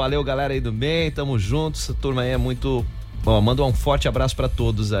todos, ó, valeu galera aí do bem, tamo juntos, essa turma aí é muito... Ó, manda um forte abraço pra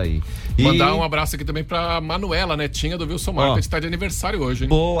todos aí. Mandar um abraço aqui também pra Manuela, netinha do Wilson Marques, que tá de aniversário hoje, hein?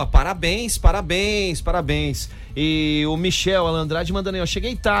 Boa, parabéns. E o Michel Alandrade mandando aí, ó,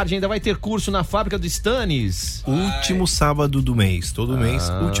 cheguei tarde, ainda vai ter curso na fábrica do Stannis. Último sábado do mês, todo mês,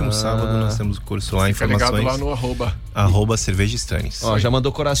 último sábado nós temos o curso lá, Fica informações. ligado lá no @. @Cerveja Stannis. Ó, já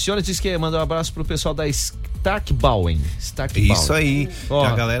mandou corações, disse que mandou um abraço pro pessoal da Starkbauen. Isso aí. Tem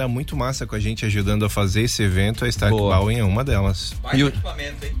a galera muito massa com a gente ajudando a fazer esse evento. A Starkbauen é uma delas. E o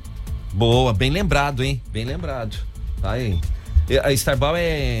equipamento, hein? Boa, bem lembrado, hein? Bem lembrado. Tá aí. A Starkbauen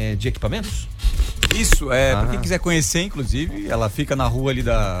é de equipamentos? Isso, pra quem quiser conhecer, inclusive, ela fica na rua ali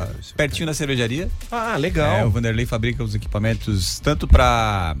pertinho da cervejaria. Ah, legal. O Vanderlei fabrica os equipamentos tanto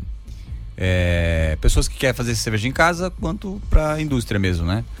para pessoas que querem fazer cerveja em casa, quanto para indústria mesmo,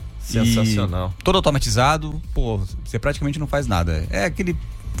 né? Sensacional. Todo automatizado, você praticamente não faz nada. É aquele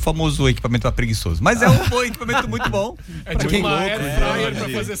famoso equipamento preguiçoso. Mas é um bom equipamento muito bom. É tipo uma air fryer pra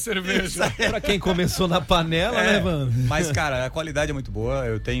fazer cerveja. Pra quem começou na panela, né, mano? Mas, cara, a qualidade é muito boa.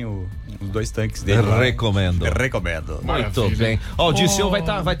 Eu tenho uns 2 tanques dele. Recomendo. Muito bem. O Dirceu vai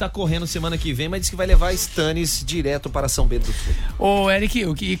tá correndo semana que vem, mas disse que vai levar Stannis direto para São Pedro do Sul. Ô, Eric,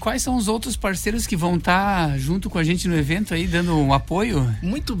 e quais são os outros parceiros que vão estar junto com a gente no evento aí, dando um apoio?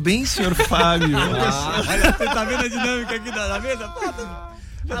 Muito bem, senhor Fábio. Olha, você tá vendo a dinâmica aqui na mesa?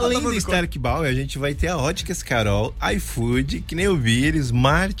 Além do Starkbauen, a gente vai ter a Óticas Carol, iFood, que nem eu vi,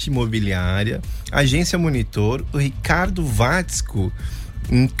 Smart Imobiliária, Agência Monitor, o Ricardo Vatsco,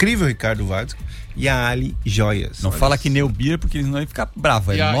 incrível Ricardo Vatsco, e a Ali Joias. Não fala que Neubir, porque eles não iam ficar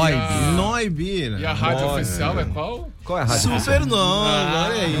bravos. É Noibir. E a rádio oficial é qual? Qual é a rádio oficial? Supernova,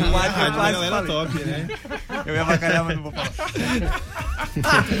 olha aí. A galera top, né? Eu ia bacalhar, mas não vou falar.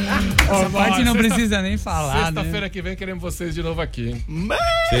 Essa parte não precisa nem falar. Sexta-feira que vem queremos vocês de novo aqui, hein?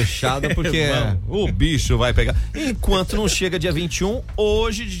 Fechada, porque o bicho vai pegar. Enquanto não chega dia 21,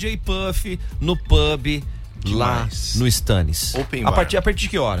 hoje DJ Puff no pub lá no Stannis. Open a bar. partir de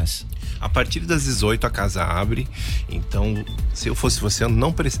que horas? A partir das 18 a casa abre, então se eu fosse você, eu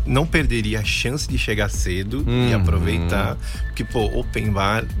não perderia a chance de chegar cedo e aproveitar, porque open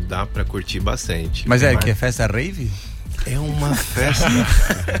bar dá pra curtir bastante. Mas que é festa rave? É uma festa.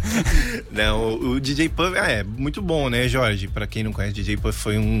 Não, o DJ Pub é muito bom, né, Jorge? Pra quem não conhece, DJ Pub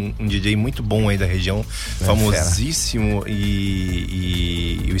foi um DJ muito bom aí da região, famosíssimo,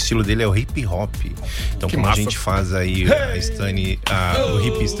 e o estilo dele é o hip hop. Então, como a gente faz aí o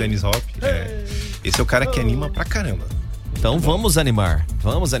hip Stannis Hop, esse é o cara que anima pra caramba. Então vamos animar.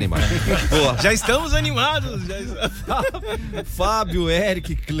 Boa. Já estamos animados. Fábio,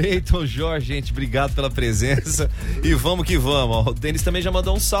 Eric, Cleiton, Jorge, gente, obrigado pela presença. E vamos que vamos. O Denis também já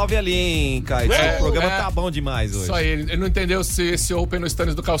mandou um salve ali, hein, Caio? O programa tá bom demais hoje. Isso aí, ele não entendeu se esse Open no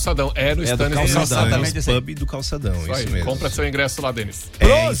Stannis do Calçadão. É no Stannis do Calçadão. Exatamente, no Pub do Calçadão, isso mesmo. Compra seu ingresso lá, Denis.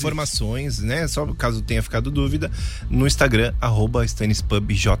 Informações, né? Só caso tenha ficado dúvida, no Instagram,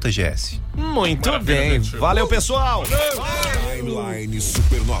 @StannisPubJGS. Muito bem. Valeu, pessoal. Timeline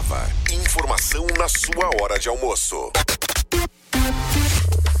Supernova. Informação na sua hora de almoço.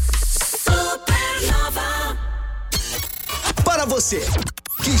 Supernova. Para você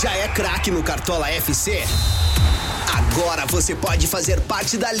que já é craque no Cartola FC, agora você pode fazer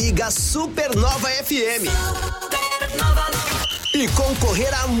parte da Liga Supernova FM. E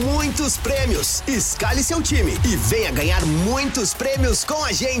concorrer a muitos prêmios. Escale seu time e venha ganhar muitos prêmios com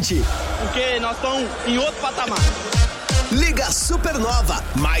a gente. Porque nós estamos em outro patamar. Liga Supernova,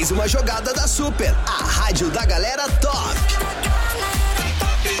 mais uma jogada da Super, a rádio da galera top.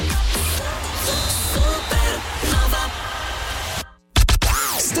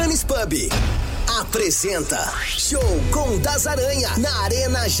 Stannis Pub apresenta Show com Das Aranha na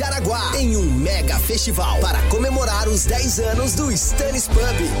Arena Jaraguá, em um mega festival para comemorar os 10 anos do Stannis Pub.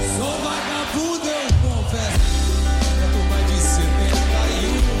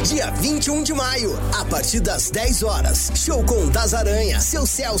 Dia 21 de maio, a partir das 10 horas. Show com Das Aranha, Seu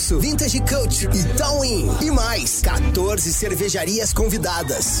Celso, Vintage Culture e Towin. E mais, 14 cervejarias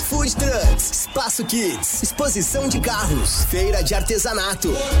convidadas, food trucks, espaço kids, exposição de carros, feira de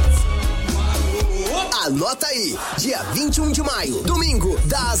artesanato. Anota aí, dia 21 de maio, domingo,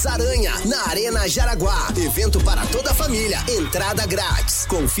 Das Aranha, na Arena Jaraguá. Evento para toda a família, entrada grátis.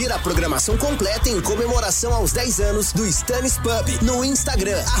 Confira a programação completa em comemoração aos 10 anos do Stannis Pub no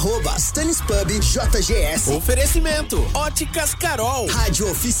Instagram, @StannisPubJGS. Oferecimento, Óticas Carol.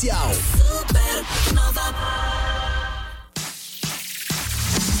 Rádio Oficial.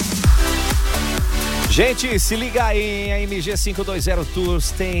 Gente, se liga aí, a MG 520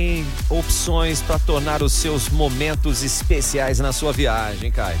 Tours tem opções para tornar os seus momentos especiais na sua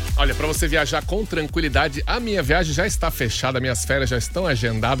viagem, Caio. Olha, para você viajar com tranquilidade, a minha viagem já está fechada, minhas férias já estão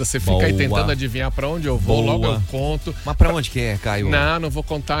agendadas, você fica aí tentando adivinhar para onde eu vou, logo eu conto. Mas para onde que é, Caio? Não vou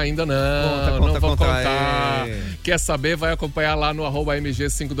contar ainda não, não vou contar. Quer saber, vai acompanhar lá no @MG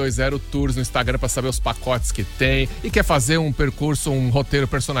 520 Tours no Instagram para saber os pacotes que tem. E quer fazer um percurso, um roteiro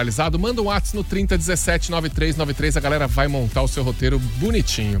personalizado, manda um WhatsApp no 3017 379393, a galera vai montar o seu roteiro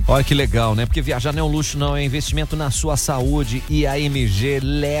bonitinho. Olha que legal, né? Porque viajar não é um luxo, não, é investimento na sua saúde e a MG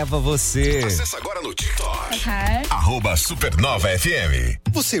leva você. Acesse agora no TikTok. @SupernovaFM.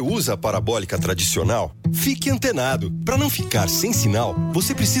 Você usa a parabólica tradicional? Fique antenado. Para não ficar sem sinal,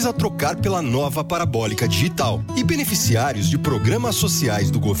 você precisa trocar pela nova parabólica digital. E beneficiários de programas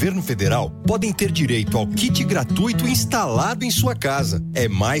sociais do governo federal podem ter direito ao kit gratuito instalado em sua casa. É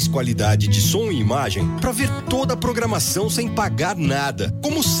mais qualidade de som e imagem para ver toda a programação sem pagar nada,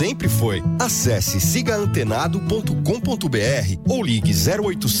 como sempre foi. Acesse sigaantenado.com.br ou ligue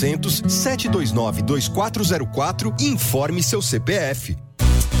 0800 729 2404 e informe seu CPF.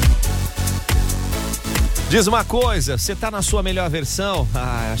 Diz uma coisa, você tá na sua melhor versão?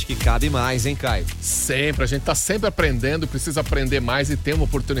 Acho que cabe mais, hein, Caio? Sempre, a gente tá sempre aprendendo, precisa aprender mais e tem uma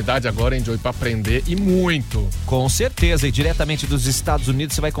oportunidade agora, hein, Joey, pra aprender e muito. Com certeza, e diretamente dos Estados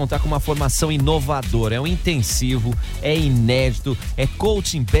Unidos você vai contar com uma formação inovadora, é um intensivo, é inédito, é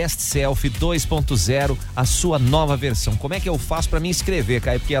Coaching Best Self 2.0, a sua nova versão. Como é que eu faço pra me inscrever,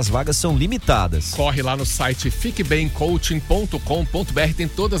 Caio? Porque as vagas são limitadas. Corre lá no site fiquebemcoaching.com.br, tem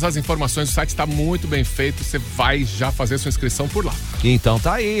todas as informações, o site tá muito bem feito. Você vai já fazer sua inscrição por lá. Então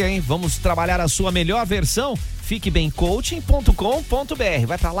tá aí, hein? Vamos trabalhar a sua melhor versão? Fiquebemcoaching.com.br.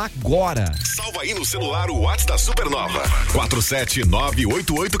 Vai pra lá agora. Salva aí no celular o WhatsApp da Supernova.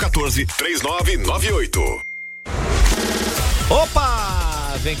 47988143998.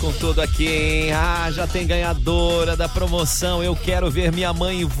 Opa! Vem com tudo aqui, hein? Já tem ganhadora da promoção. Eu quero ver minha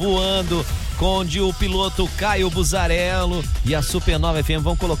mãe voando. Conde o piloto Caio Buzarello e a Supernova FM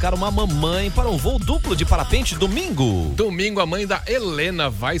vão colocar uma mamãe para um voo duplo de parapente domingo. Domingo a mãe da Helena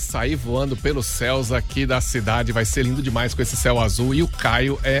vai sair voando pelos céus aqui da cidade, vai ser lindo demais com esse céu azul e o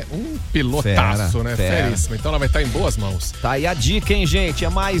Caio é um pilotaço, né? Feríssimo, então ela vai estar em boas mãos. Tá aí a dica, hein, gente? É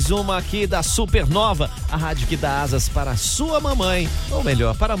mais uma aqui da Supernova, a rádio que dá asas para a sua mamãe, ou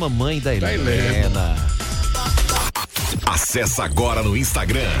melhor, para a mamãe da Helena. Acesse agora no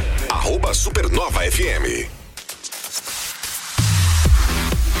Instagram, @SupernovaFM.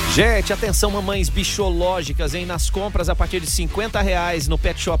 Gente, atenção mamães bichológicas, hein? Nas compras a partir de R$50 no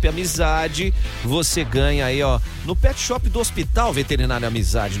Pet Shop Amizade, você ganha aí, ó, no Pet Shop do Hospital Veterinário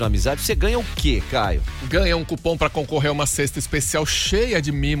Amizade, no Amizade, você ganha o quê, Caio? Ganha um cupom para concorrer a uma cesta especial cheia de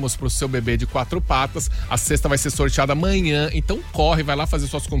mimos pro seu bebê de 4 patas. A cesta vai ser sorteada amanhã, então corre, vai lá fazer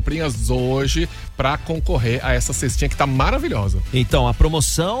suas comprinhas hoje para concorrer a essa cestinha que tá maravilhosa. Então, a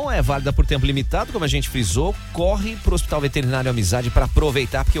promoção é válida por tempo limitado, como a gente frisou, corre pro Hospital Veterinário Amizade para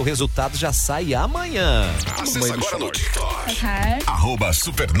aproveitar, porque o resultado já sai amanhã. Acesse agora no TikTok.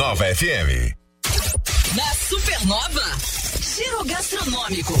 @SupernovaFM. Na Supernova, giro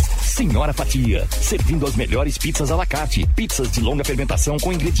gastronômico. Senhora Fatia, servindo as melhores pizzas à la carte. Pizzas de longa fermentação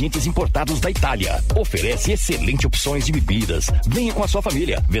com ingredientes importados da Itália. Oferece excelentes opções de bebidas. Venha com a sua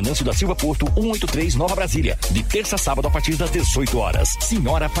família. Venâncio da Silva Porto, 183 Nova Brasília. De terça a sábado a partir das 18 horas.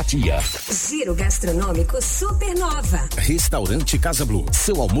 Senhora Fatia. Giro gastronômico Supernova. Restaurante Casa Blue.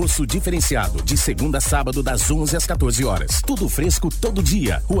 Seu almoço diferenciado. De segunda a sábado das 11 às 14 horas. Tudo fresco todo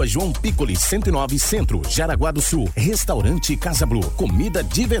dia. Rua João Piccoli, 109 Centro, Jaraguá do Sul. Restaurante Casa Blue. Comida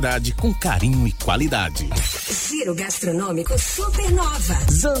de verdade com carinho e qualidade. Giro gastronômico Supernova.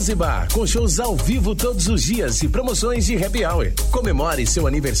 Zanzibar, com shows ao vivo todos os dias e promoções de happy hour. Comemore seu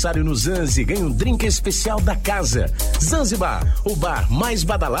aniversário no Zanzi, ganhe um drink especial da casa. Zanzibar, o bar mais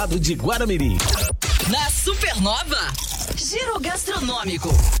badalado de Guaramirim. Na Supernova, giro gastronômico.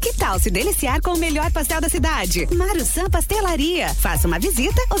 Que tal se deliciar com o melhor pastel da cidade? Marusan Pastelaria. Faça uma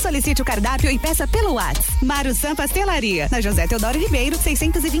visita ou solicite o cardápio e peça pelo WhatsApp. Marusan Pastelaria, na José Teodoro Ribeiro,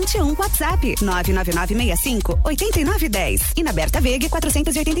 621, WhatsApp 99965-8910 e na Berta Veiga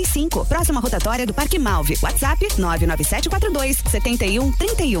 485, próxima rotatória do Parque Malve, WhatsApp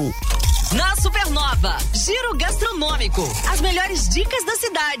 99742-7131. Na Supernova, giro gastronômico, as melhores dicas da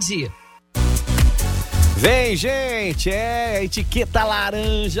cidade. Vem, gente, é a etiqueta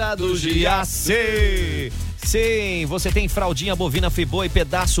laranja do Giasse. Sim, você tem fraldinha bovina Friboi,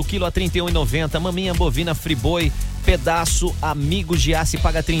 pedaço quilo a R$31,90. Maminha bovina Friboi, pedaço amigo Giasse,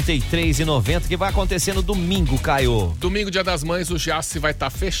 paga R$33,90. Que vai acontecer no domingo, Caio. Domingo, Dia das Mães, o Giasse vai estar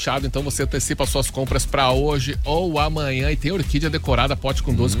fechado, então você antecipa suas compras pra hoje ou amanhã. E tem orquídea decorada, pote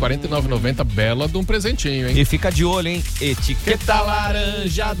com 12, R$49,90. Bela de um presentinho, hein? E fica de olho, hein? Etiqueta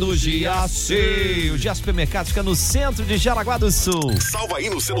laranja do Giasse. O Giasse Supermercado fica no centro de Jaraguá do Sul. Salva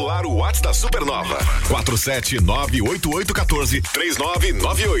aí no celular o WhatsApp da Supernova.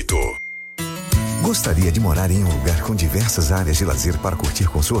 47988143998. Gostaria de morar em um lugar com diversas áreas de lazer para curtir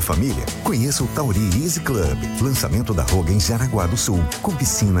com sua família? Conheça o Tauri Easy Club, lançamento da Roga em Jaraguá do Sul, com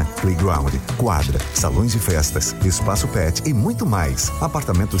piscina, playground, quadra, salões de festas, espaço pet e muito mais.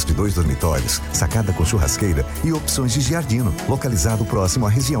 Apartamentos de 2 dormitórios, sacada com churrasqueira e opções de giardino, localizado próximo à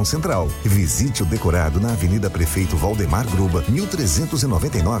região central. Visite o decorado na Avenida Prefeito Valdemar Gruba,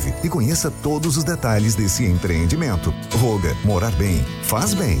 1399 e conheça todos os detalhes desse empreendimento. Roga, morar bem,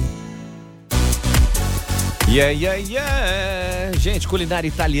 faz bem. Gente, culinária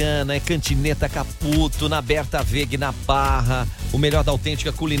italiana, é Cantineta Caputo, na Berta Veg, na Barra, o melhor da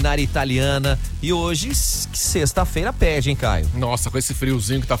autêntica culinária italiana. E hoje, sexta-feira, pede, hein, Caio? Nossa, com esse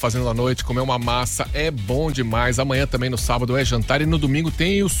friozinho que tá fazendo à noite, comer uma massa é bom demais. Amanhã também, no sábado, é jantar e no domingo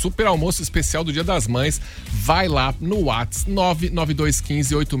tem o super almoço especial do Dia das Mães. Vai lá no WhatsApp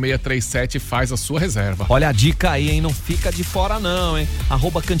 99215-8637 e faz a sua reserva. Olha a dica aí, hein? Não fica de fora não, hein?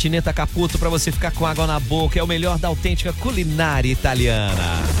 @Cantineta Caputo pra você ficar com água na boca. É o melhor da autêntica culinária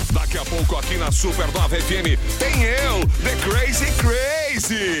italiana. Daqui a pouco aqui na Supernova FM tem eu, The Crazy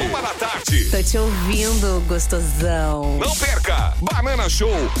Crazy. 1h Tô te ouvindo, gostosão. Não perca! Banana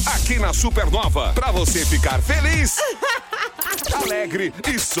Show aqui na Supernova pra você ficar feliz, alegre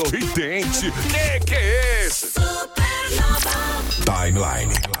e sorridente. Que é esse?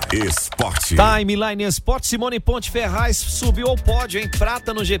 Timeline Esporte. Timeline Esporte. Simone Ponte Ferraz subiu ao pódio em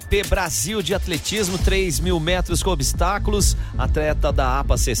prata no GP Brasil de Atletismo, 3.000 metros com obstáculos. Atleta da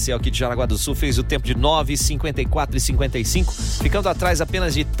APA CC aqui de Jaraguá do Sul fez o tempo de 9:54 e 55, ficando atrás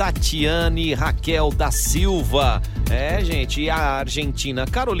apenas de Tatiane Raquel da Silva. Gente, e a argentina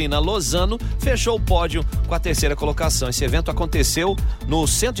Carolina Lozano fechou o pódio com a terceira colocação. Esse evento aconteceu no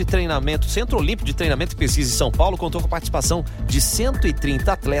Centro Olímpico de Treinamento e Pesquisa em São Paulo, contou com a participação de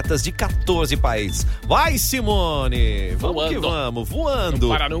 130 atletas de 14 países. Vai, Simone! Vamos que vamos, voando!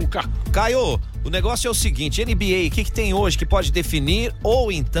 Não para nunca! Caio, o negócio é o seguinte, NBA, o que tem hoje que pode definir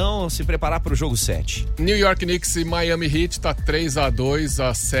ou então se preparar para o jogo 7? New York Knicks e Miami Heat tá 3-2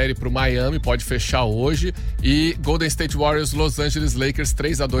 a série pro Miami, pode fechar hoje. E Golden State Warriors, Los Angeles Lakers,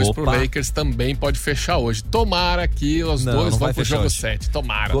 3-2 pro Lakers, também pode fechar hoje. Tomara que os dois vão pro jogo 7.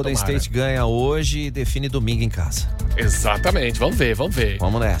 Tomara. Golden State ganha hoje e define domingo em casa. Exatamente, vamos ver.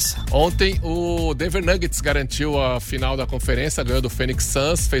 Vamos nessa. Ontem o Denver Nuggets garantiu a final da conferência, ganhou do Phoenix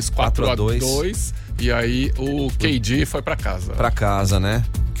Suns, fez 4-2. E aí o KD foi pra casa. Pra casa, né?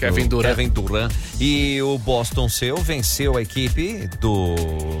 Kevin Durant. E o Boston venceu a equipe do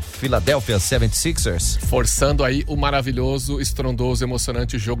Philadelphia 76ers. Forçando aí o maravilhoso, estrondoso,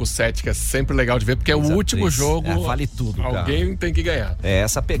 emocionante jogo 7, que é sempre legal de ver, porque é o último jogo. Vale tudo, Alguém cara. Tem que ganhar. É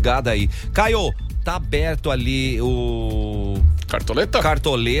essa pegada aí. Caio, tá aberto ali o...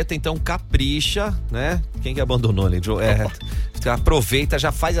 Cartoleta, então capricha, né? Quem que abandonou ali? Aproveita, já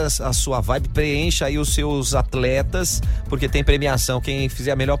faz a sua vibe, preencha aí os seus atletas, porque tem premiação. Quem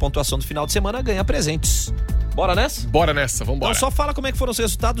fizer a melhor pontuação do final de semana ganha presentes. Bora nessa? Bora nessa, vambora. Então só fala como é que foram os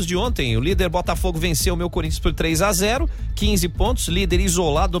resultados de ontem. O líder Botafogo venceu o meu Corinthians por 3-0, 15 pontos, líder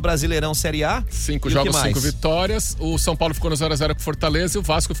isolado do Brasileirão Série A. 5 jogos, 5 vitórias. O São Paulo ficou no 0-0 com o Fortaleza e o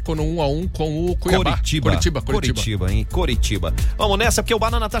Vasco ficou no 1-1 com o Cuiabá. Curitiba. Vamos nessa, porque o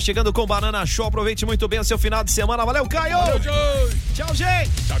Banana tá chegando com o Banana Show. Aproveite muito bem o seu final de semana. Valeu, Caio! Valeu, Jorge! Tchau,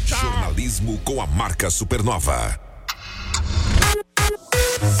 gente! Tchau. Jornalismo com a marca Supernova.